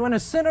that when a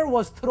sinner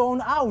was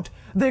thrown out,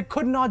 they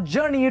could not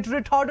journey. It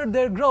retarded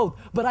their growth.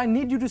 But I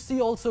need you to see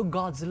also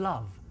God's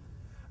love.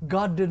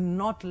 God did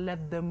not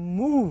let them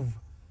move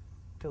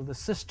till the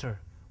sister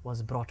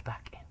was brought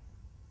back in.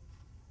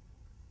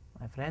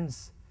 My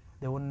friends,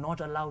 they were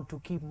not allowed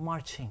to keep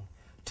marching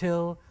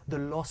till the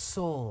lost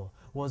soul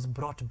was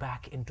brought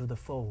back into the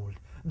fold.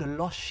 The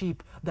lost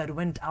sheep that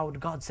went out,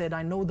 God said,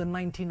 I know the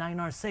 99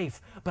 are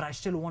safe, but I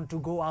still want to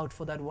go out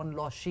for that one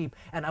lost sheep,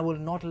 and I will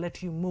not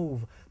let you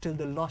move till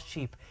the lost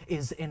sheep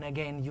is in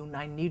again.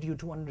 I need you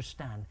to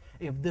understand,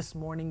 if this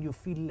morning you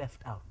feel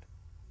left out,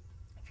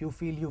 if you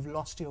feel you've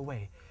lost your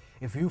way,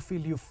 if you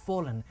feel you've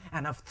fallen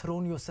and have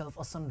thrown yourself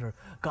asunder,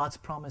 God's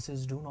promise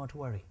is, do not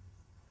worry.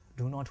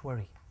 Do not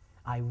worry.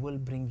 I will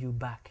bring you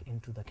back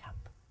into the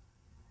camp.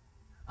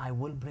 I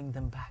will bring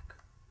them back.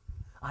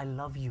 I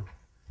love you,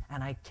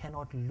 and I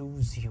cannot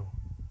lose you.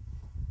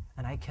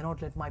 And I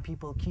cannot let my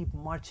people keep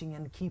marching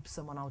and keep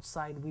someone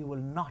outside. We will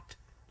not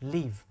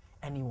leave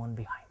anyone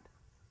behind.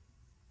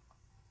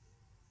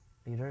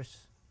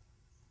 Leaders,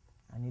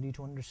 I need you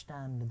to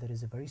understand that there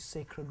is a very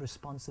sacred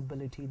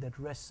responsibility that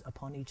rests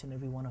upon each and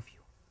every one of you.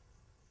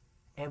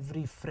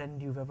 Every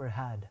friend you've ever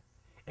had,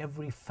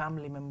 every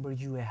family member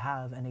you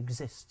have and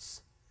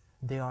exists,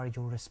 they are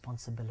your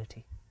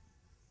responsibility.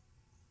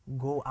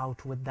 Go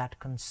out with that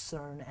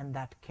concern and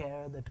that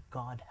care that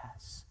God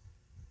has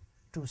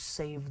to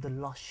save the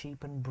lost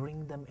sheep and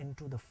bring them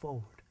into the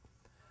fold.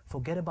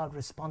 Forget about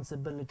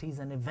responsibilities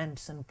and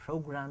events and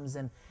programs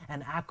and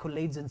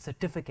accolades and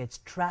certificates.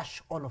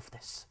 Trash all of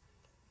this.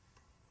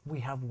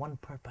 We have one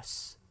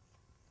purpose,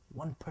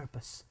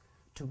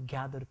 to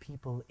gather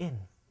people in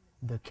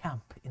the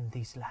camp in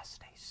these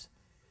last days.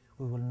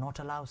 We will not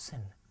allow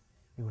sin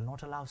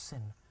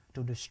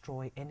to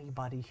destroy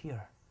anybody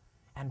here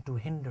and to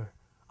hinder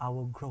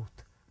our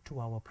growth to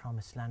our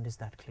promised land. Is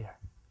that clear?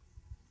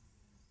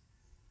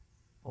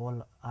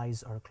 All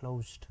eyes are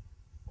closed,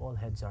 all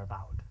heads are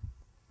bowed.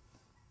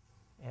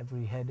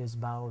 Every head is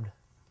bowed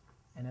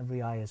and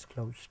every eye is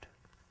closed.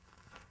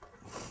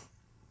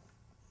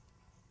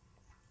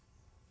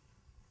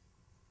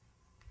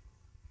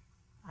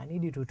 I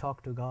need you to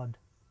talk to God.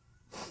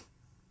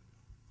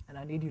 And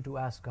I need you to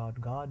ask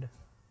God, God,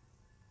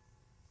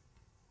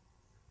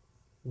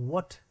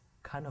 what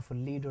kind of a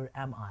leader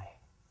am I?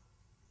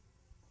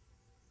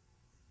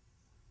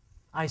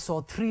 I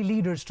saw 3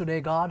 leaders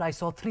today, God. I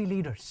saw 3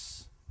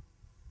 leaders.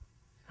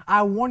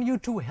 I want you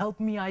to help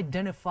me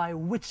identify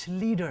which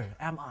leader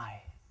am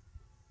I.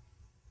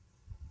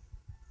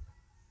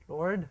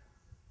 Lord,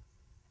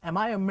 am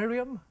I a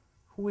Miriam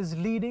who is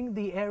leading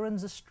the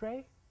Aarons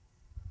astray?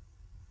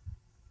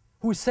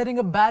 Who is setting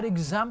a bad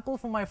example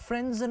for my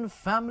friends and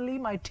family,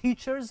 my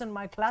teachers and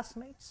my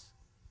classmates?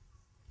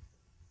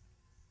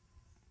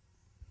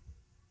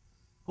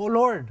 Oh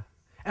Lord,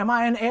 am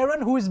I an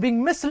Aaron who is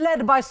being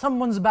misled by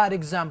someone's bad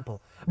example?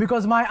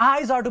 Because my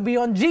eyes are to be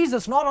on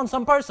Jesus, not on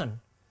some person.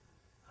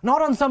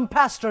 Not on some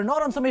pastor,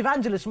 not on some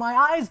evangelist. My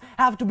eyes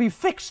have to be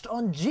fixed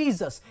on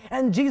Jesus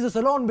and Jesus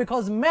alone,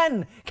 because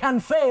men can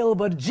fail,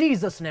 but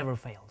Jesus never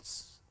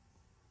fails.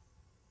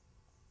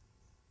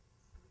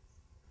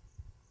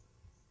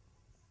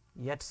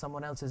 Yet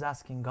someone else is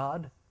asking,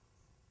 God,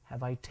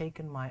 have I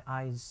taken my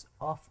eyes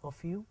off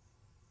of you?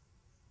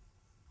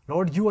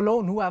 Lord, you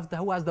alone who has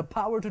the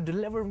power to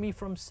deliver me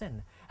from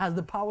sin, has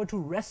the power to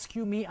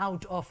rescue me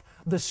out of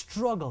the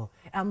struggle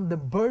and the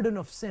burden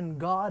of sin.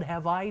 God,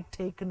 have I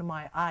taken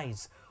my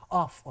eyes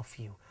off of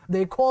you?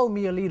 They call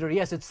me a leader.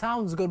 Yes, it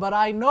sounds good, but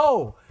I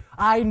know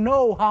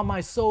how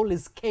my soul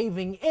is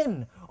caving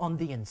in on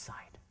the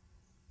inside.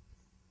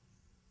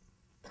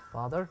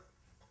 Father,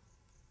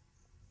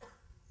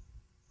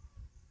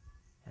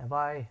 have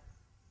I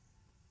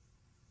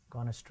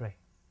gone astray?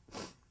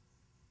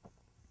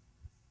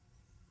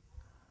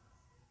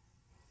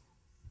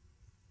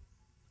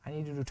 I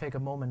need you to take a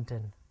moment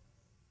and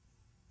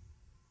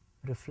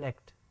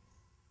reflect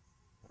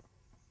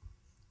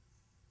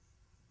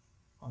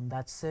on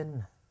that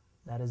sin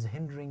that is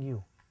hindering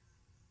you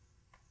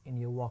in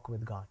your walk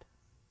with God.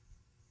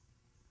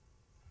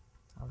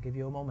 I'll give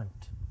you a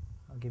moment.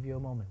 I'll give you a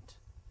moment.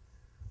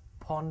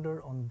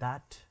 Ponder on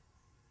that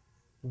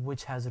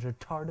which has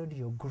retarded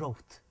your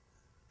growth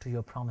to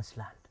your promised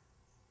land.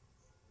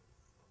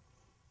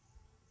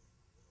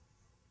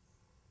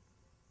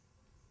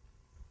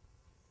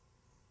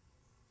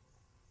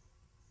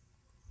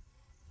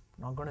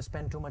 Not going to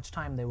spend too much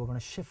time there. We're going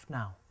to shift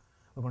now.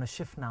 We're going to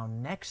shift now.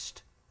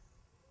 Next,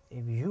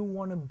 if you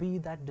want to be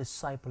that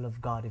disciple of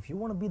God, if you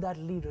want to be that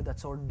leader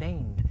that's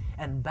ordained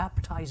and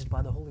baptized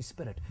by the Holy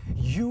Spirit,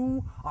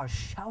 you are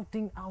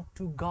shouting out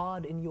to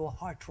God in your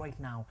heart right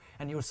now,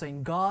 and you're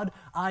saying, God,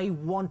 I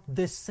want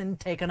this sin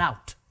taken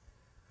out.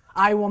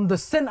 I want the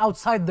sin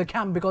outside the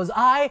camp, because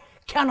I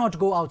cannot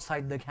go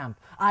outside the camp.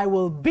 I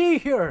will be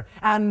here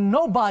and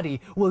nobody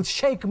will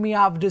shake me.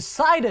 I've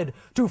decided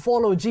to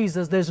follow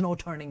Jesus. There's no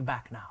turning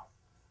back now.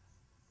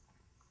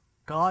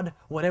 God,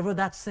 whatever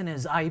that sin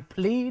is, I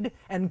plead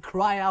and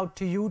cry out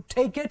to you.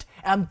 Take it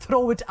and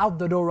throw it out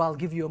the door. I'll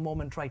give you a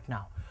moment right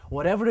now.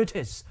 Whatever it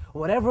is,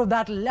 whatever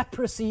that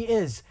leprosy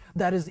is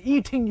that is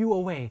eating you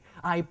away,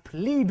 I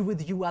plead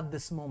with you at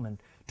this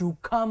moment to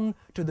come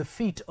to the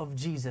feet of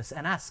Jesus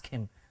and ask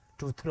Him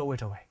to throw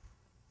it away.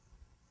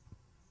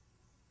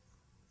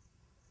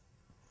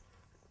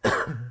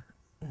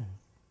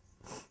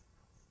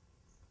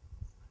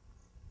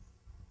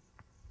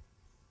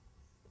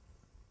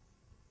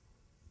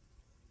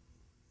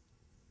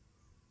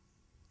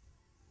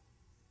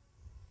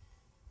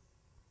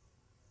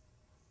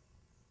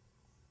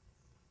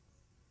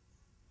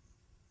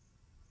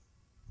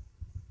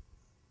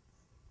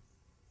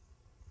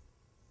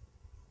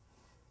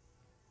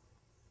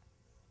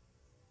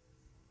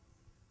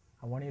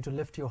 I want you to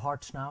lift your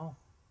hearts now.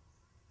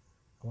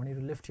 I want you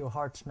to lift your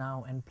hearts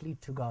now and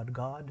plead to God.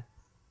 God,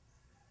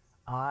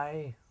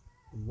 I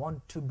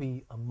want to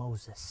be a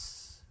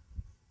Moses.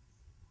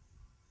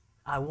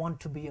 I want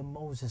to be a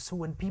Moses. So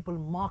when people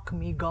mock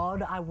me,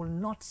 God, I will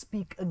not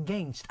speak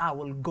against. I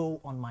will go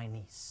on my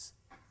knees.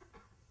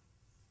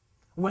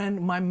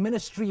 When my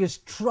ministry is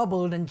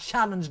troubled and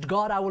challenged,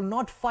 God, I will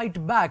not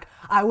fight back.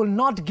 I will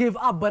not give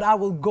up, but I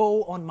will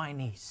go on my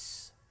knees.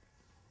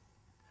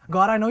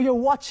 God, I know you're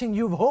watching.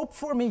 You have hope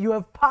for me. You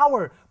have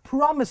power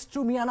promised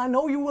to me, and I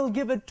know you will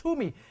give it to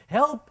me.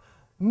 Help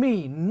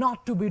me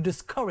not to be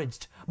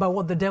discouraged by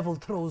what the devil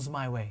throws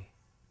my way.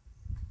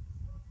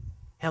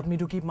 Help me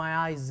to keep my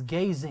eyes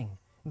gazing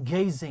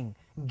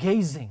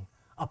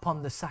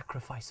upon the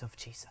sacrifice of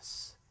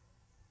Jesus.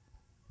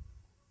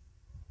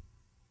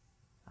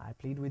 I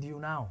plead with you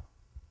now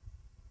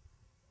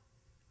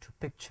to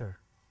picture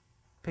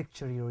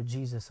your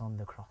Jesus on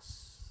the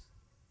cross.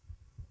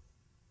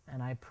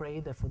 And I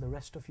pray that for the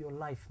rest of your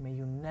life, may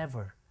you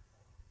never,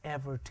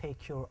 ever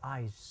take your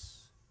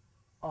eyes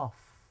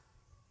off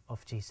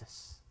of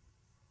Jesus.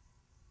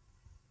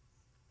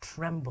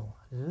 Tremble,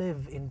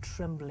 live in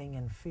trembling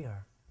and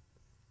fear.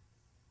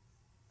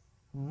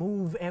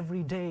 Move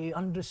every day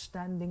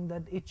understanding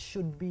that it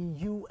should be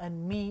you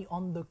and me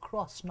on the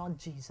cross, not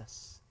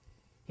Jesus.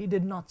 He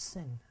did not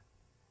sin.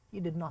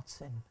 He did not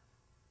sin.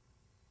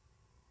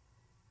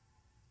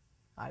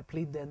 I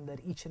plead then that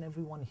each and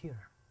every one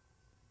here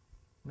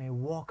may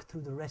walk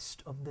through the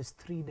rest of this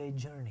 3-day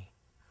journey,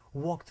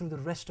 walk through the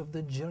rest of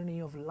the journey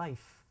of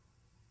life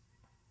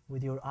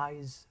with your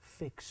eyes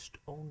fixed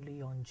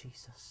only on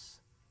Jesus.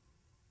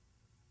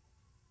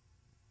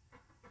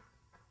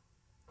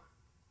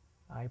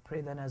 I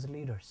pray then as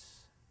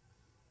leaders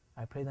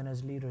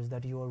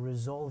that you are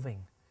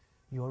resolving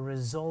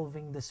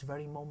this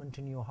very moment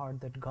in your heart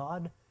that,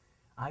 God,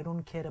 I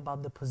don't care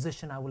about the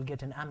position I will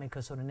get in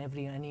AMICUS or in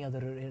any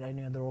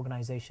other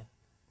organization.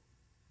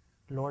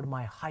 Lord,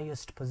 my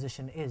highest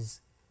position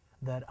is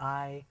that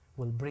I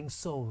will bring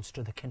souls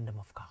to the kingdom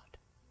of God.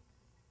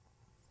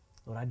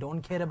 Lord, I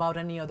don't care about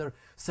any other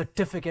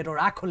certificate or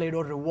accolade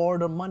or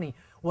reward or money.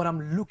 What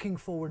I'm looking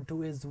forward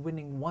to is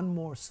winning one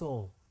more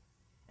soul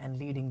and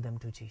leading them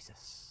to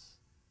Jesus.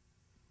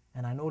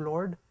 And I know,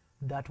 Lord,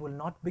 that will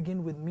not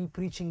begin with me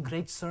preaching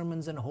great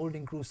sermons and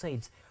holding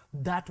crusades.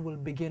 That will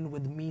begin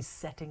with me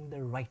setting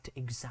the right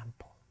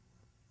example.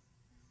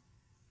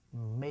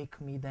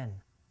 Make me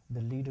then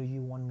the leader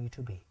you want me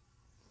to be,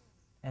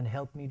 and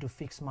help me to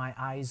fix my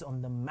eyes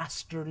on the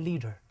master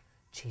leader,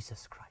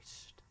 Jesus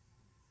Christ.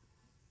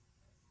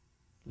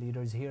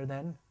 Leaders here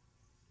then,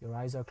 your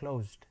eyes are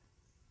closed,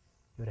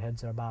 your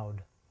heads are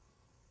bowed.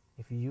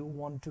 If you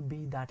want to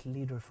be that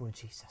leader for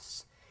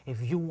Jesus,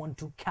 if you want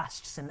to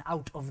cast sin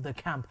out of the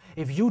camp,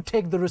 if you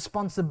take the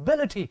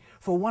responsibility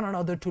for one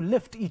another to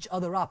lift each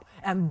other up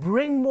and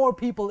bring more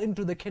people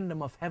into the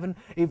kingdom of heaven,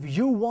 if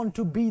you want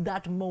to be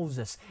that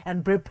Moses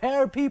and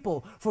prepare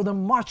people for the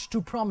march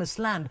to promised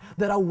land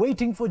that are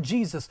waiting for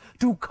Jesus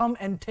to come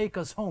and take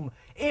us home,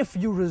 if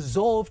you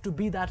resolve to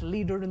be that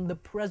leader in the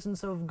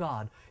presence of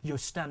God, you're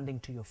standing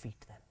to your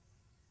feet then.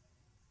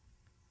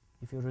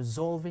 If you're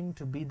resolving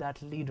to be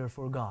that leader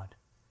for God,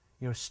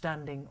 you're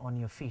standing on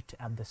your feet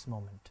at this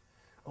moment.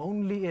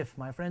 Only if,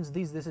 my friends,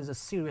 this is a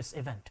serious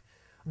event.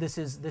 This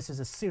is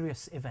a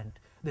serious event.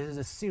 This is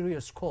a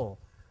serious call.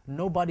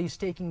 Nobody's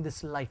taking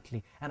this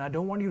lightly. And I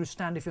don't want you to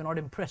stand if you're not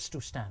impressed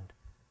to stand.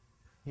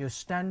 You're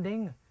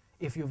standing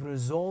if you've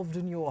resolved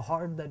in your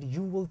heart that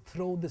you will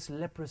throw this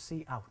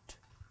leprosy out.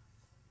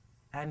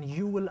 And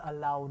you will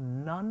allow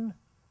none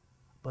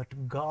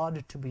but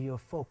God to be your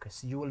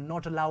focus. You will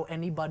not allow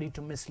anybody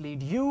to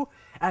mislead you,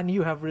 and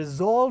you have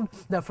resolved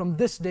that from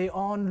this day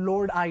on,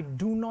 Lord, I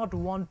do not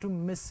want to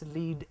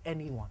mislead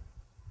anyone.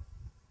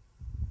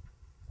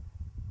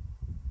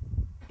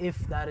 If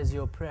that is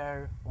your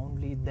prayer,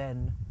 only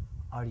then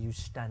are you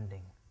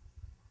standing.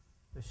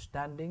 You're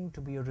standing to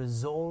be a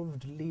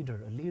resolved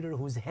leader, a leader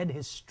whose head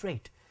is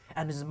straight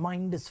and his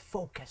mind is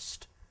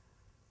focused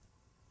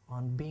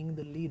on being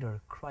the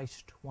leader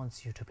Christ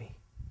wants you to be.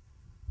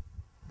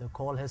 The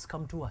call has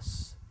come to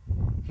us.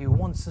 He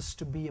wants us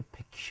to be a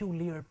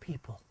peculiar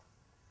people,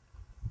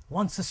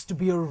 wants us to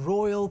be a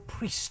royal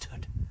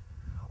priesthood,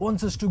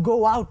 wants us to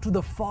go out to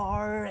the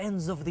far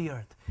ends of the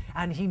earth.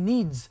 And He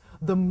needs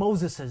the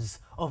Moseses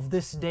of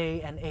this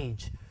day and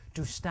age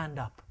to stand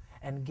up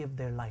and give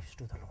their lives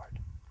to the Lord.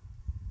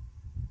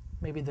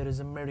 Maybe there is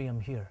a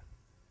Miriam here.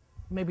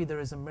 Maybe there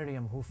is a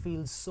Miriam who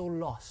feels so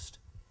lost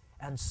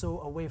and so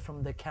away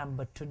from the camp,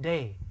 but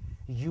today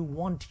you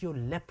want your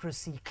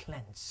leprosy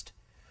cleansed.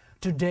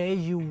 Today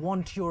you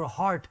want your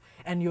heart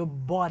and your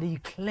body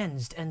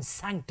cleansed and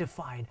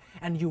sanctified,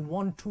 and you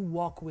want to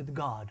walk with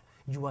God.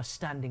 You are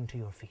standing to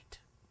your feet.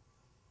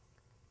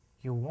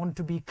 You want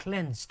to be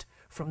cleansed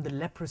from the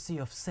leprosy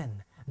of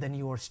sin, then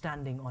you are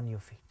standing on your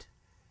feet.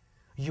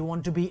 You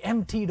want to be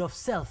emptied of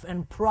self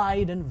and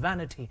pride and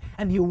vanity,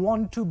 and you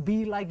want to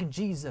be like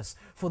Jesus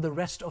for the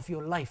rest of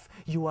your life.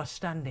 You are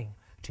standing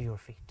to your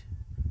feet.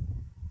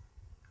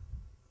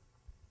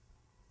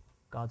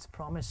 God's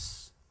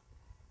promise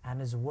and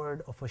His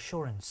word of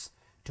assurance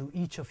to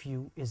each of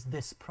you is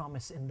this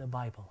promise in the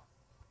Bible,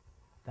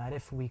 that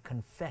if we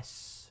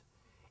confess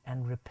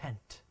and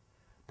repent,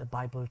 the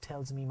Bible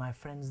tells me, my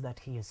friends, that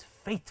He is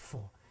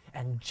faithful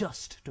and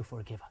just to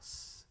forgive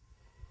us.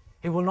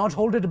 He will not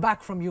hold it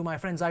back from you, my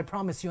friends, I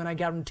promise you, and I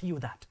guarantee you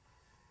that.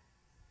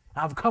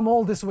 I've come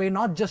all this way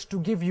not just to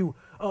give you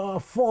a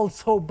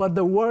false hope, but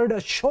the word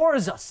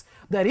assures us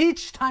that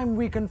each time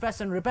we confess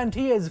and repent,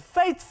 He is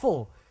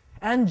faithful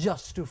and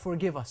just to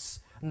forgive us.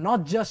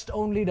 Not just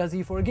only does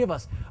He forgive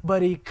us,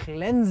 but He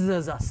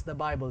cleanses us, the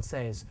Bible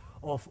says,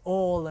 of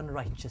all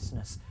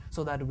unrighteousness,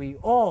 so that we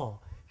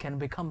all can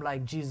become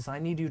like Jesus. I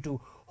need you to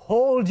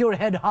hold your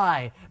head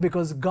high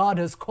because God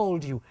has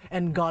called you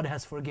and God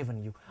has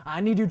forgiven you.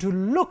 I need you to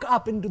look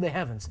up into the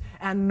heavens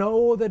and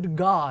know that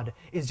God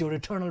is your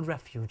eternal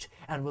refuge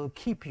and will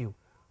keep you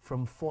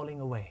from falling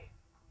away.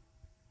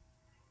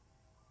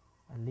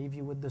 I leave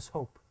you with this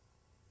hope.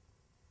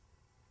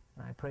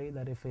 And I pray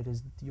that if it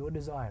is your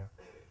desire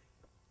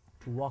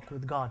to walk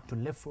with God, to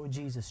live for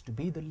Jesus, to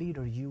be the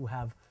leader you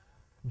have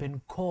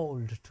been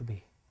called to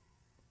be,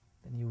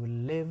 then you will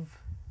live,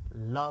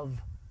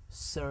 love,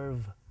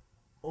 serve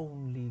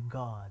only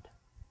God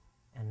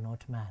and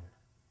not man.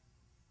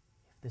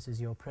 If this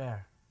is your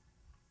prayer,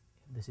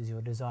 if this is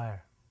your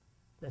desire,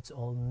 let's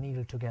all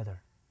kneel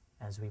together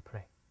as we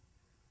pray.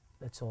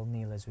 Let's all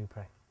kneel as we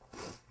pray.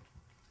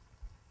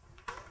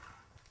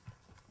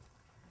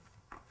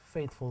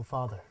 Faithful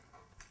Father,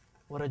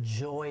 what a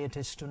joy it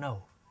is to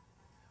know.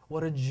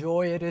 What a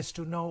joy it is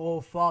to know,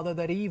 oh Father,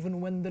 that even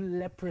when the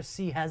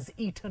leprosy has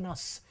eaten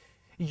us,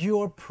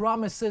 your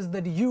promises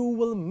that you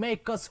will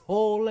make us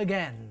whole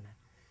again.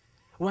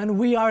 When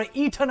we are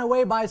eaten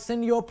away by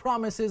sin, your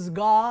promise is,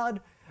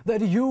 God,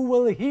 that you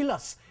will heal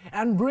us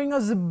and bring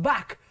us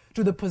back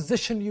to the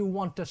position you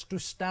want us to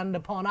stand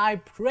upon. I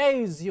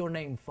praise your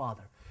name,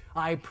 Father.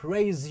 I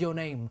praise your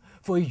name,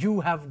 for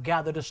you have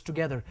gathered us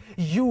together.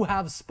 You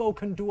have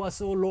spoken to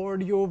us, O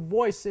Lord. Your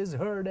voice is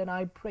heard, and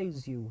I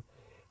praise you.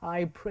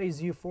 I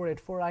praise you for it,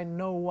 for I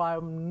know I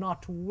am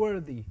not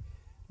worthy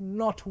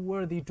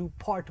to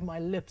part my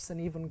lips and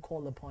even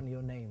call upon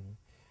your name.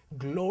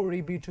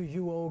 Glory be to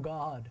you, O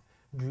God.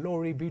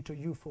 Glory be to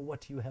you for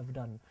what you have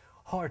done.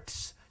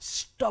 hearts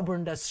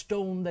stubborn as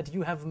stone that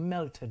you have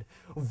melted,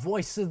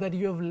 voices that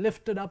you have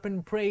lifted up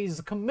in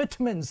praise,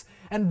 commitments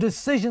and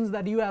decisions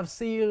that you have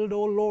sealed.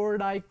 O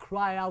Lord, I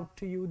cry out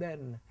to you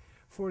then,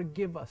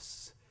 forgive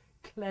us,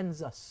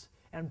 cleanse us,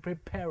 and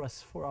prepare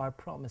us for our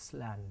promised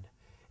land.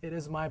 It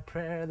is my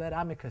prayer that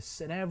AMICUS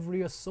and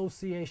every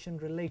association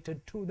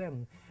related to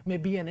them may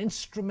be an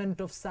instrument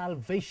of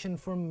salvation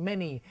for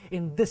many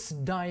in this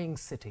dying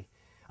city.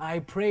 I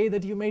pray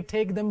that you may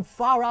take them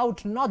far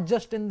out, not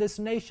just in this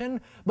nation,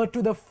 but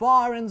to the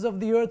far ends of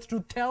the earth, to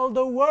tell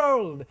the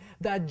world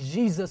that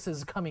Jesus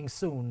is coming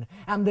soon.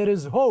 And there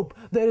is hope,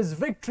 there is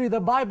victory. The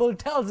Bible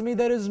tells me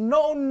there is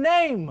no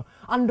name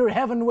under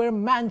heaven where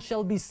man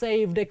shall be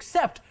saved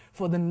except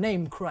for the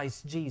name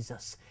Christ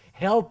Jesus.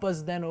 Help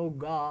us then, O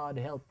God,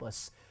 help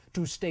us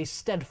to stay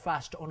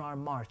steadfast on our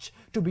march,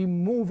 to be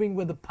moving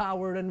with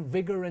power and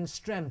vigor and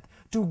strength,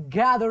 to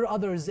gather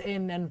others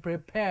in and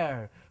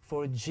prepare,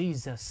 for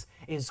Jesus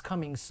is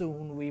coming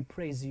soon. We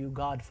praise you,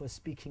 God, for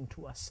speaking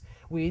to us.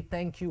 We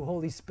thank you,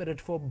 Holy Spirit,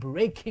 for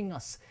breaking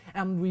us,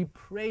 and we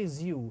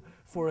praise you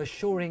for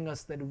assuring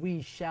us that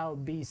we shall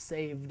be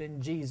saved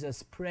in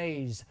Jesus.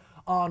 Praise,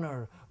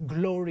 honor,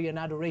 glory, and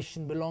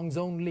adoration belongs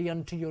only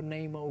unto your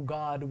name, O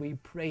God. We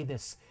pray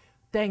this,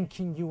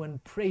 thanking you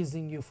and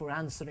praising you for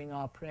answering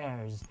our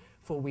prayers,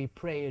 for we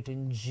pray it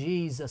in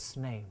Jesus'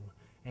 name.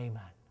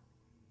 Amen.